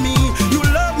hear me. You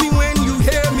love me when you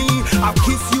hear me. I'll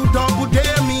kiss you double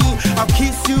dare me. I'll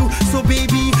kiss you. So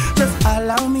baby, just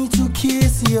allow me to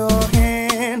kiss your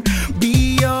hand.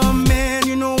 Be your man,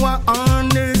 you know I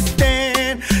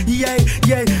understand. Yeah,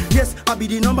 yeah, yes, I'll be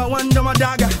the number one, number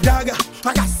dagger.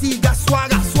 I got Siga,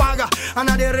 swagger. And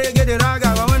I de reggae the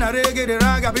raga. But when I reggae the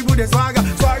raga, people they swagger,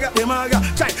 the maga.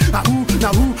 Chai, na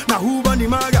who bunny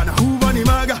maga,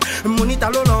 Monita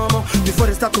lo lomo, before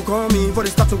they start to call me,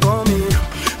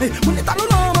 Hey, monita lo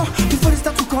lomo, before they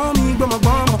start to call me, Bama,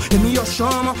 and me your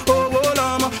shama, oh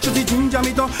lama, should the ginger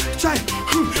me to chai.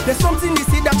 There's something they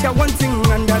say that you're wanting,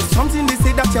 and there's something they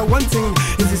say that you're wanting.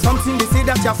 Is it something they say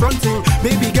that you're fronting?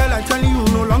 Baby girl, I'm telling you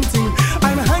no long thing.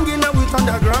 I'm hanging out with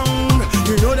underground.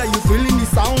 You know that you feeling the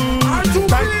sound.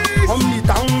 Right from the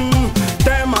town,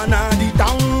 them and the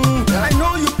town. I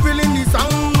know you feeling the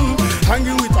sound.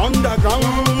 Hanging with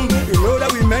underground. You know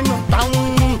that we men not down.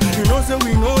 You know so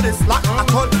we know the slack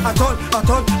at all.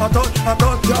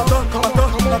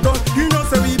 You know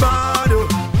so we bad.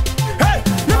 Hey,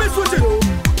 let me switch it.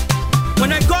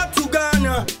 When I got to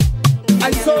Ghana,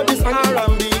 I saw this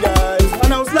R&B guys,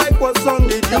 and I was like, what song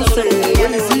did you say?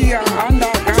 When is he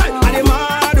underground?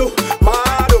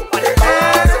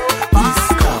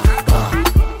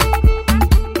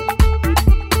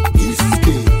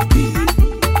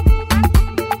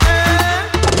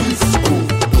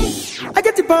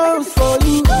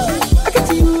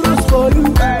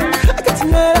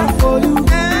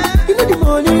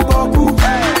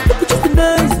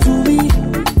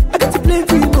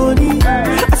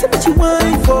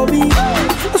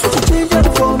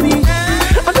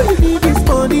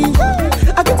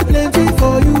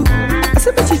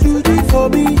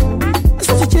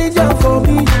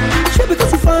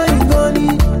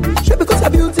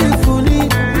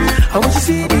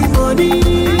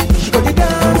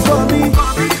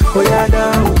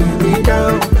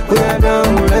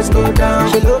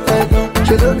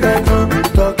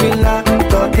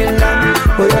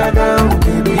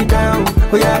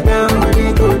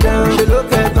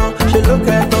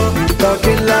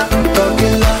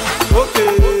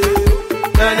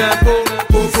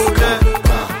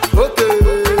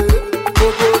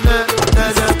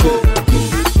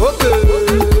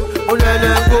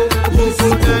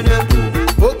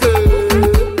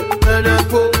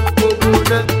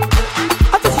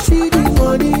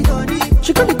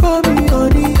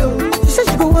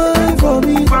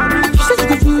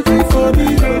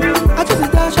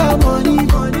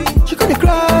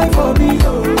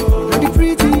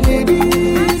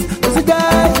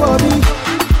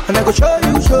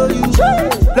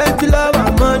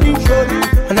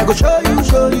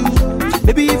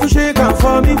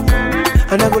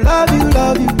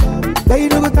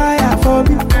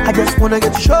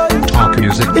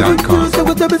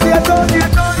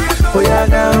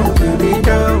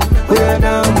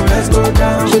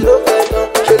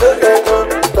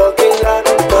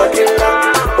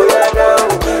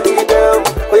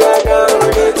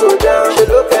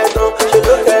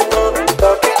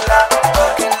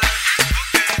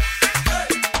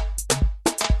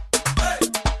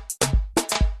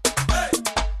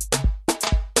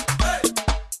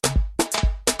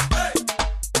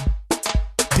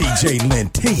 DJ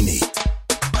Lentini.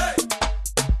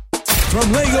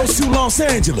 From Lagos to Los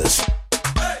Angeles.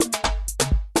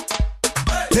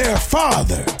 Their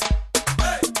father.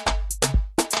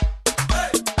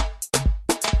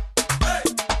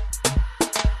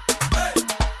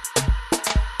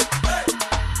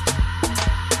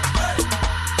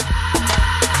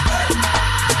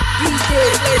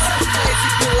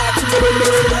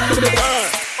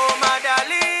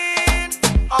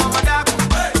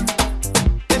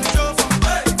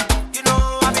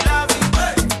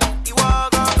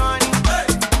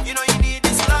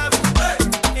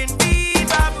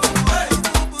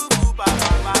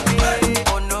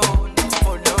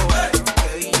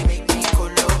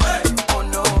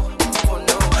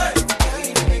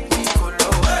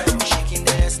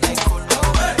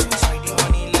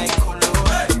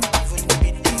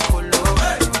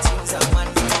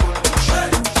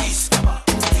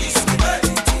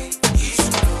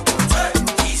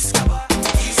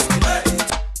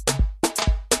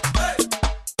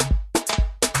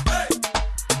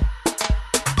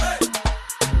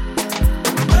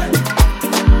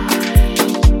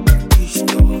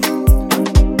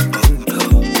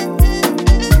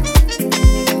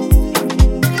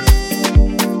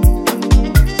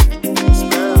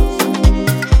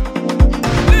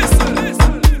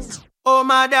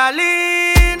 my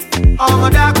darling, oh my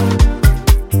dark,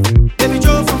 baby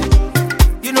Jofa,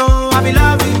 you know I be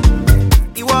loving.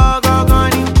 You walk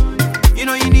on you, you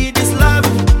know you need this love.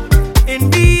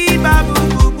 Indeed, babu,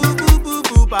 boo, boo, boo, boo,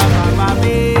 boo, ba, ba, ba,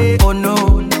 ba. Oh no,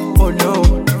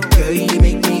 girl you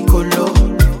make me colo.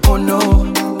 Oh no,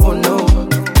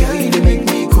 girl you make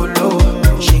me colo.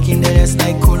 Shaking the ass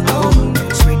like colo,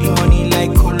 spreading money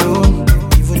like cologne.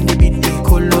 Even the beat they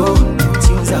colo.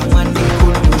 Things I want they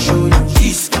colo show you.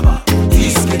 Iskaba,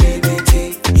 iskelebete,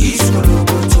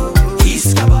 iskoloboto.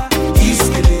 Iskaba,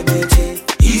 iskelebete,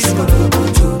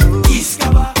 iskoloboto.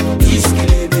 Iskaba,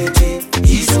 iskelebete,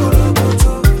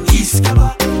 iskoloboto. Iskaba,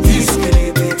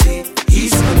 iskelebete,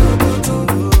 iskoloboto.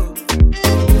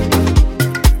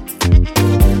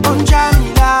 On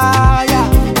Jamila, yeah.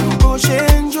 Oh,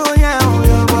 change your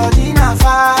body na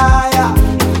fire.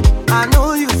 I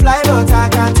know you fly, but I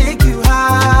can take you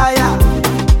higher.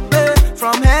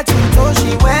 From head to toe,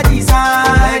 she wear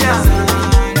designer.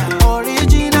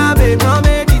 Original, babe, not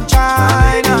made in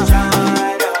China.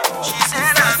 She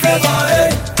said I feel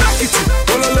it. Back it,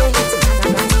 bololo,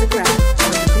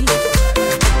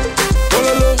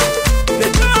 bololo. They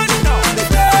don't know, they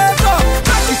don't know.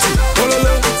 Back it,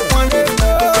 bololo, bololo,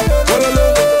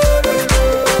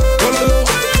 bololo.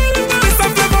 Mr.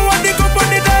 Flavor Wande Coal on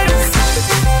the dance.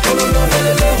 Bololo,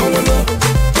 bololo,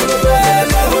 bololo,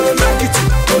 bololo. Back it,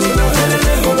 bololo,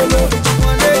 bololo, bololo,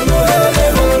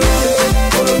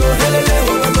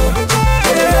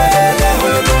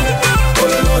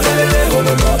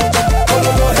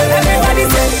 bololo, everybody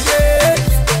celebrate.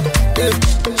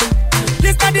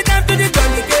 This not the time to the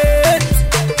jolly gate.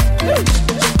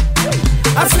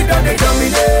 I see that they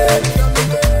dominate.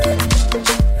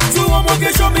 So one more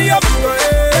can show me up to your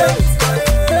head.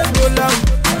 Roll up,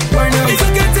 wind up. If you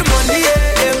get the money,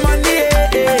 money,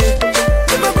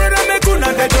 my brother make you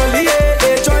not the jolly,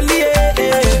 jolly.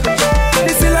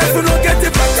 This is life, you don't get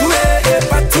it back to it,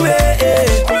 back to it.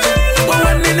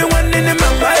 One in the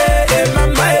mama,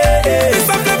 mama. It's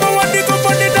a Flavor Wande Coal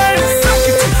on the dance.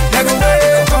 They go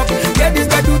wake up, get this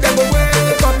guy do they go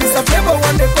wake up. It's a Flavor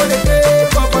Wande Coal they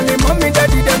wake up. On the mommy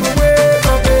daddy they go wake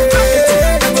up. They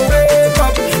go wake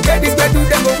up, get this guy do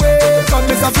they go wake up.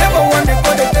 It's a Flavor Wande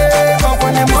Coal they wake up.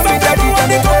 On the mommy daddy they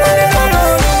go wake up.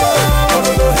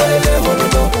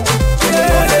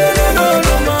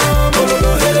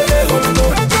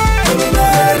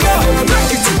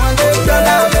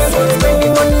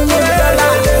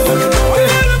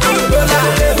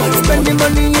 Spending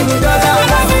money in the dollar.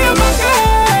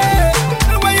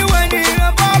 Why you want it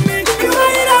about me? You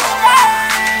want it up.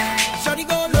 Shawty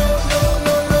go low, low,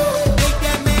 low, low. Make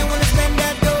that man wanna spend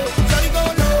that dough. Shawty go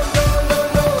low, low, low,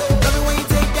 low. Love it when you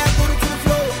take that booty to the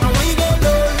floor. And when you go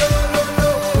low, low, low,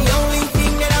 low. The only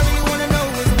thing that I really wanna know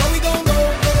is where we gon' go,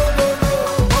 low, low, low.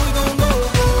 Where we gon' go,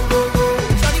 low, low, low.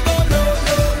 Shawty go low,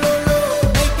 low, low, low.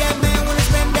 Make that man wanna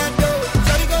spend that dough.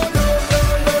 Shawty go low, low,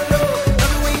 low, low.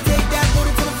 Love it when you take that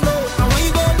booty to the floor. And when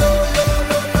you go low, low,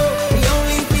 low, low. The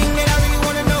only thing that I really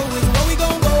wanna know is where we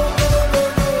gon' go, low, low,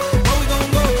 low. Where we gon'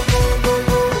 go, low, low,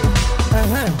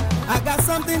 low. I got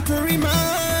something to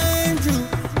remind you.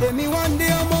 Let me one day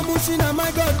I'm a bushing and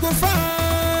my God go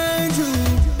find you.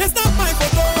 That's not my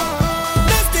photo.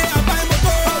 Let's stay up by my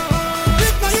door.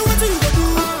 If now you want to, you go do.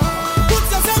 Put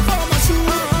yourself on my shoe.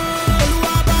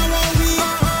 Oluwa ba won wi.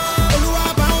 Oluwa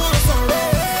ba won sọ̀rọ̀.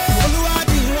 Oluwa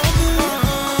di won mu.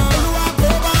 Oluwa ko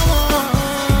ba won.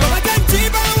 Baba janji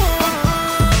ba won.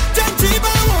 Janji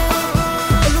ba won.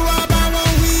 Oluwa ba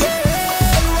won wi.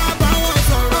 Oluwa ba won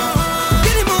sọ̀rọ̀.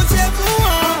 Kini mo ṣe fún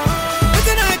wọn?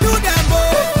 Wetin I do them o?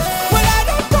 When I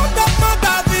don't talk up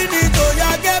my finish, oh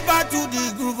yeah, get back to the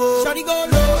groove. Shawty go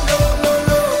low, low, low,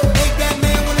 low. Make that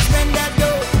man wanna spend that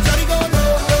dough. Shawty go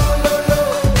low, low, low, low.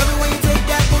 Love it when you take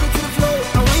that booty to the floor.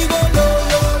 And when you go low,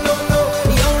 low, low, low.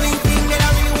 The only thing that I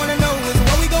really wanna know is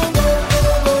where we gon' go,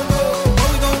 low, low, low. Where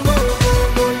we gon' go, low,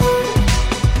 low, low.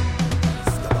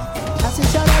 I say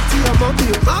shout out to your mommy,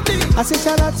 oh. I say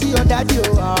shout out to your daddy,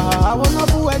 oh. I wanna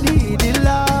put any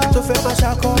idilla to feel my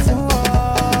shack off.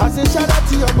 I say shout out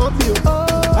to your mommy, oh.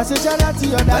 I say shout out to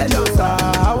your daddy, oh.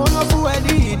 I wanna put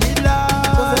any idilla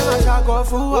to feel my shack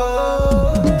off.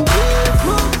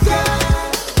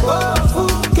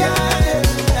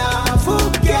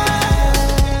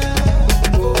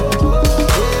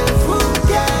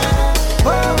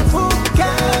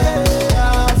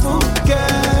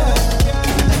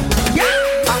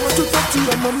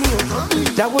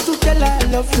 I want to tell her I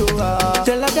love you.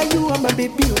 Tell her that you are my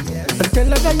baby. Tell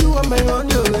her that you are my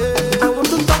honey. I want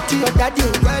to talk to your daddy.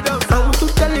 I want to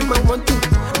tell him I want to.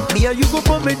 Me and you go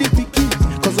for me the picky.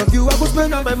 Cause of you I go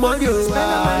spend all my money.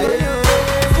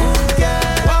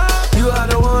 You You are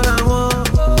the one I want.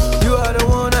 You are the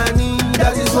one I need.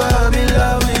 That is why I'm in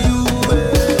love with you.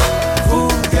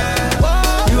 Fool girl.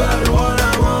 You are the one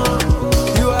I want.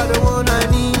 You are the one I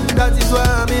need. That is why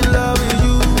I'm in love with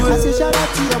you. I say shout out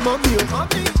to your mommy, oh.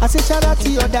 I say shout out to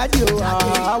your daddy, oh.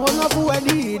 I wanna fool when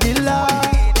you need love.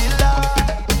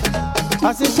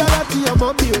 I say shout out to your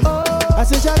mommy, oh. I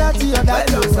say shout out to your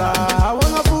daddy, oh. I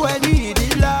wanna fool when you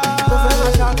need love.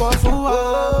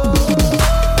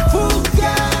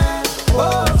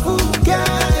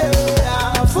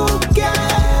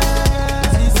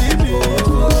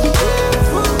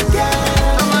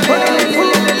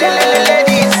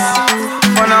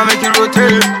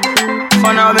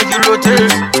 Wanna make you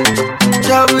rotate,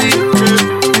 WCezzzy,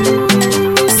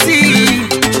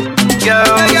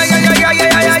 girl.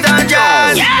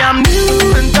 I'm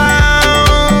new in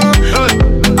town.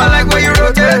 I like where you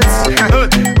rotate,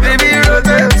 baby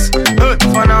rotate.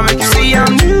 Wanna make you see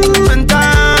I'm new in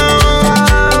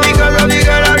town. Because of you,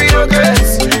 girl, I relocate.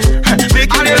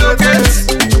 Make you relocate.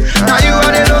 Now you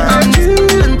are the look. I'm new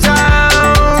in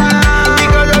town.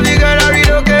 Because of you, girl, I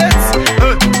relocate.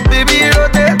 Baby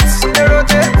rotate.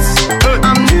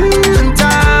 I'm new in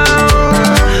town.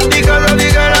 Because of the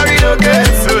girl I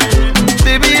relocate.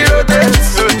 Baby rotate.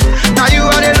 Now you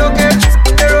are the locate.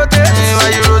 Rotate. Why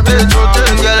you rotate?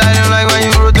 Girl, I don't like when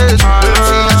you rotate.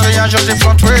 See, I just the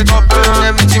front weight.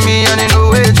 Everything me and in the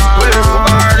weight.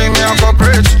 Party me a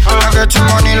corporate. I get your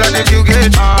money like the Bill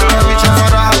Gates. Bitch, your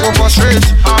father I go for straight.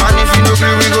 And if you no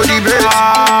clear, we go debate.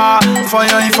 For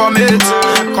your informate,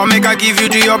 come make I give you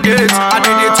the updates. I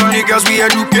did it to the girls we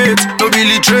educate. No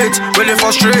really trade, really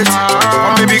frustrate.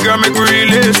 Come baby girl make we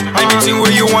relate. Anything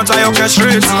where you want I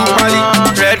orchestrate. Blue body,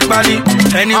 red body.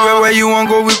 Anywhere where you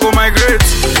want go we go migrate.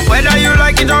 Whether you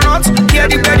like it or not, yeah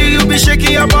the belly you be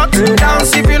shaking your butt.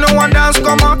 Dance if you know one dance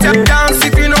come out. Dance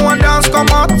if you know one dance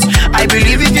come out. I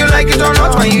believe if you like it or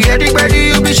not. When you hear the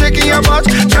belly you be shaking your butt.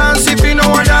 Dance if you know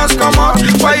one dance come out.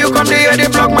 Why you come there they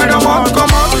block my dumb out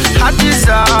come out. Hot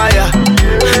desire,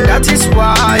 that is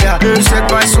why you set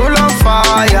my soul on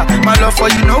fire. My love for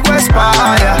you no go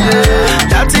expire.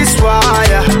 That is why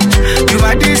you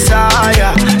my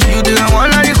desire. You the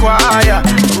one I require.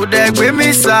 Would they with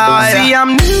me sire? See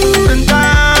I'm new in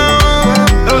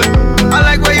town. I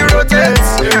like where you rotate.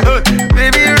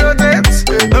 Baby rotate.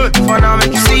 Wanna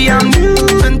make you see I'm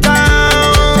new in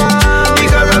town.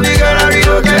 Because of the girl I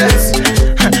relocate.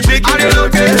 Make you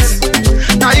relocate.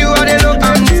 Now you are the look.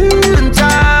 I'm new in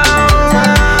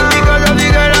town. Because of the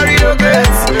girl I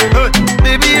relocate.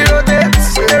 Baby rotate.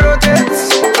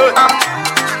 I'm new in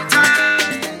town.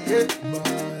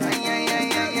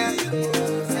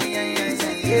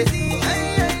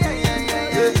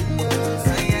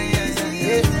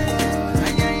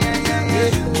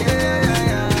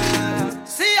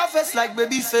 See your face like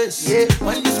baby face.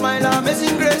 When you smile,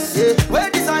 amazing grace. Wear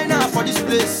designer for this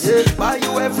place. Buy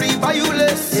you every, buy you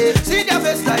less. See their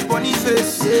face like bunny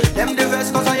face. Them the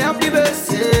best cause I am the best.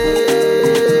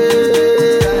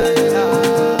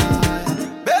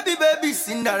 Baby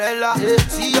Cinderella.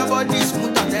 See your body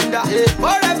smooth and tender.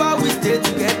 Forever we stay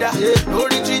together. No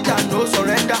retreat and no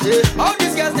surrender. All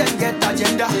these girls then get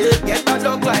agenda. Get a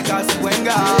dog like a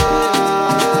swinger.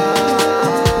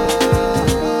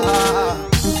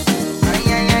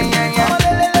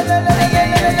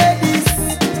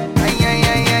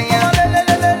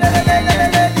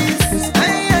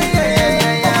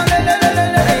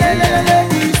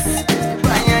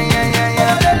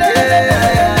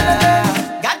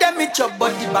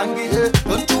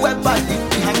 Don't you ever leave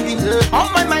me hanging. On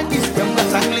my mind is them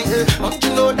that's angling. Don't you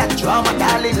know that you are my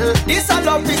darling? This I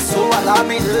love is so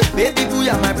alarming. Baby boo,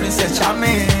 you're my princess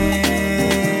charming.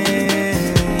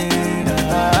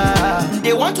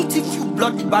 They want to thief you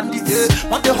bloody bandits.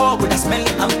 Want the hog with a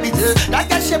smelly armpit. That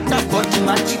guy shaped that body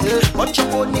magic. But your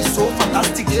body is so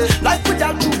fantastic. Life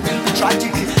without you will be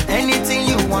tragic. Anything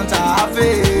you want, I have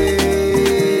it.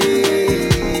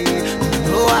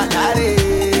 No, I got it.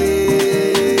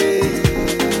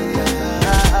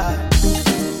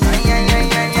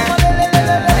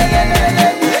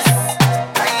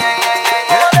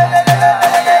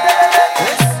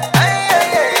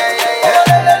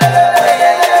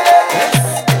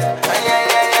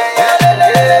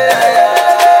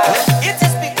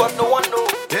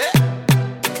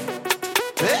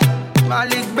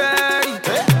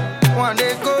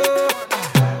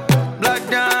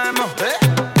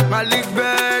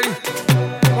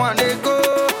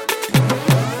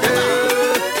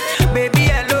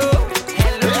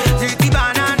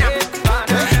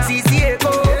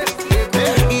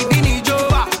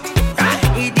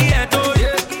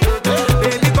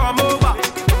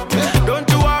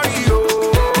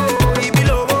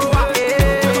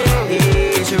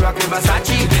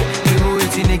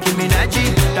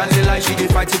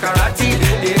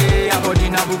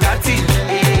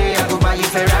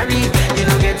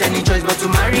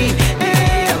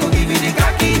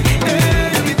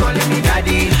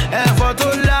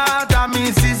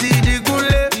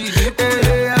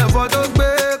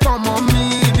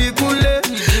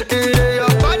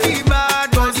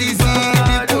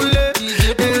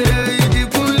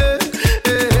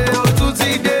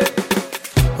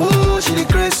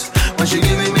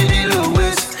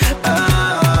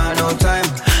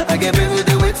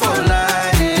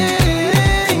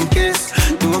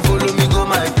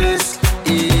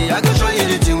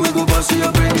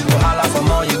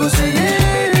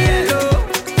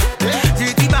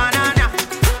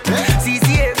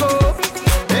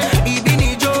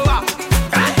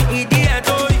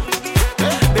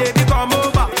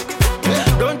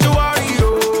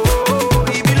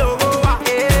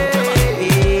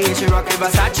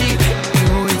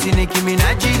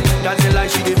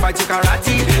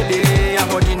 Maserati. Hey, I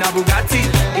bought in a Bugatti.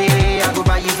 Hey, I go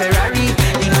buy you Ferrari.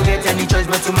 You don't get any choice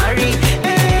but to marry.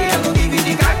 Hey, I go give you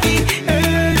the khaki.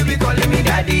 Hey, you be calling me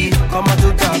daddy. Comment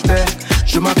tout à fait,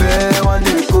 je m'appelle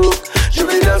Wande Coal. Je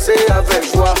vais danser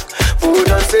avec toi, faut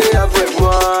danser avec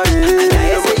moi. I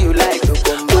say you like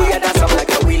Lukumba, oh yeah, that sound like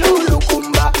a willow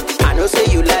Lukumba. I know say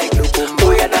you like Lukumba,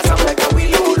 oh yeah, that sound like a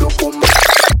willow Lukumba.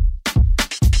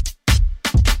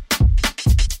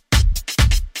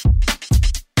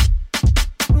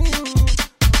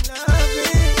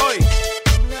 Oi,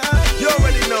 you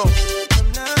already know.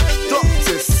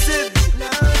 WCezzzy,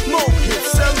 Smoke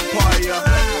Hits Empire.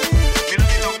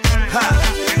 Ha,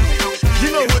 you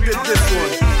know who did this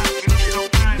one.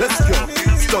 Let's go.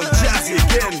 It's done jazzy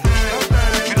again.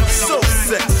 So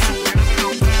sexy.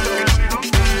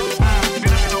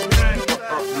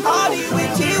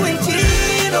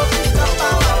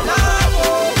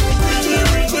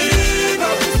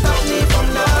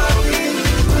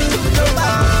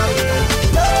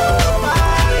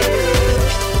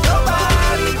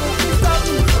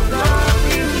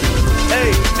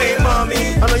 Hey, mommy,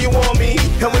 I know you want me.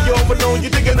 And when you're alone,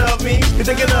 you're thinking of me. You're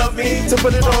thinking of me to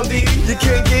put it on D. You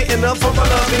can't get enough of my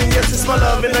loving. Yes, it's my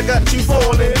loving. I got you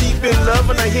falling deep in love,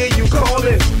 and I hear you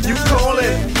calling. You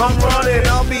calling, I'm running.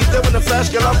 I'll be there in the flash,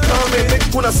 girl. I'm coming. Nick,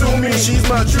 when I sue me, she's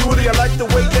my Judy. I like the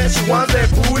way that she wants that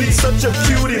booty. Such a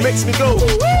cutie, makes me go.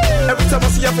 Every time I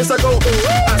see her face, I go.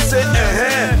 I say,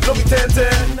 don't be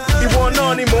 10-10. You want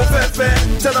none, he more fat.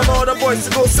 Tell them all the boys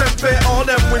to go sempe. All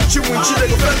them when you they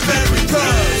go fat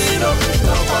because.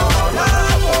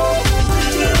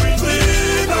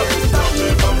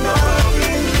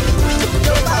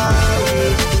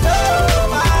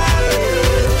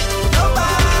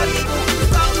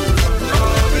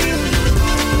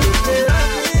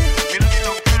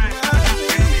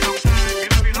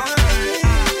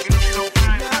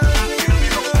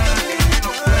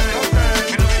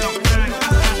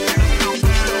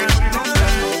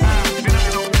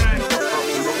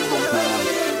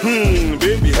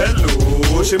 Baby,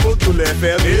 hello. She moved to left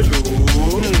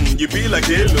hello. You be like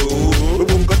hello.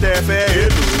 Boom, got that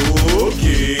hello.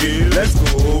 Okay, let's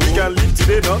go. We can live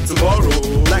today, not tomorrow.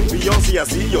 Like Beyonce, I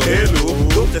see your halo.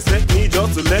 Don't expect me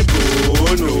just to let go.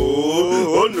 Oh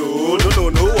no, I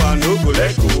no go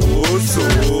let go. So,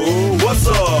 what's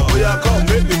up? Oh yeah, come,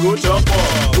 make me go jump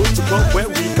up. Go to club where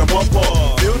we can pop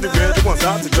up. Feel the girl, the ones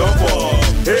out to jump up.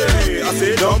 Hey, I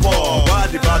say jump up. Why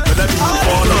the bad, but let me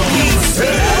fall up.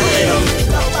 Hey.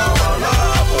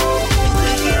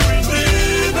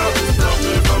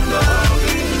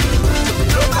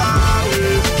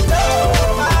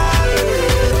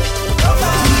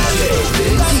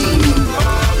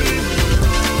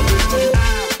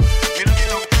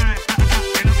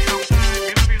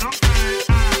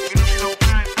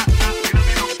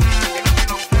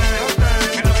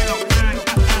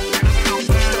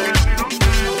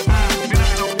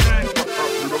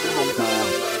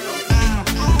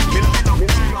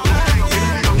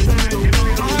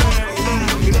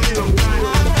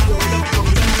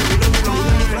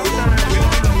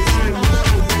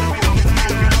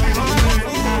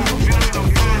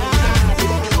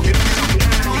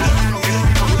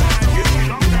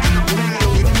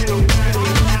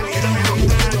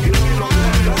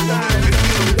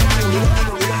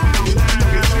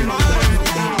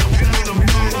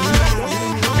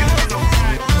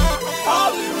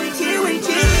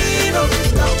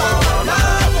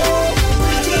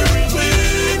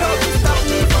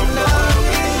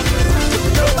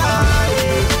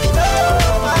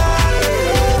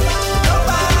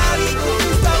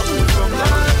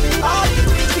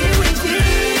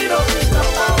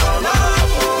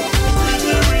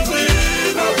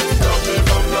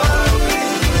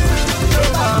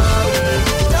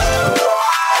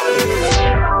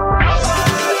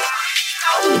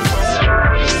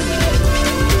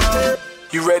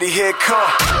 Here come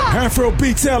Afro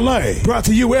Beats LA, brought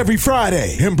to you every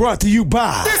Friday and brought to you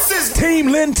by Team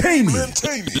Lentini.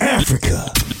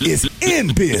 Africa is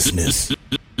in business.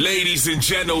 Ladies and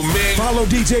gentlemen, follow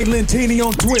DJ Lentini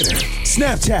on Twitter,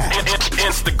 Snapchat,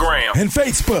 Instagram, and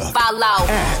Facebook. Follow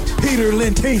at Peter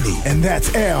Lentini, and that's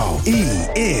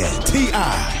Lentini.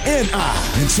 And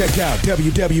check out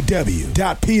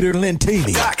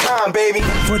www.peterlentini.com, baby,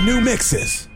 for new mixes.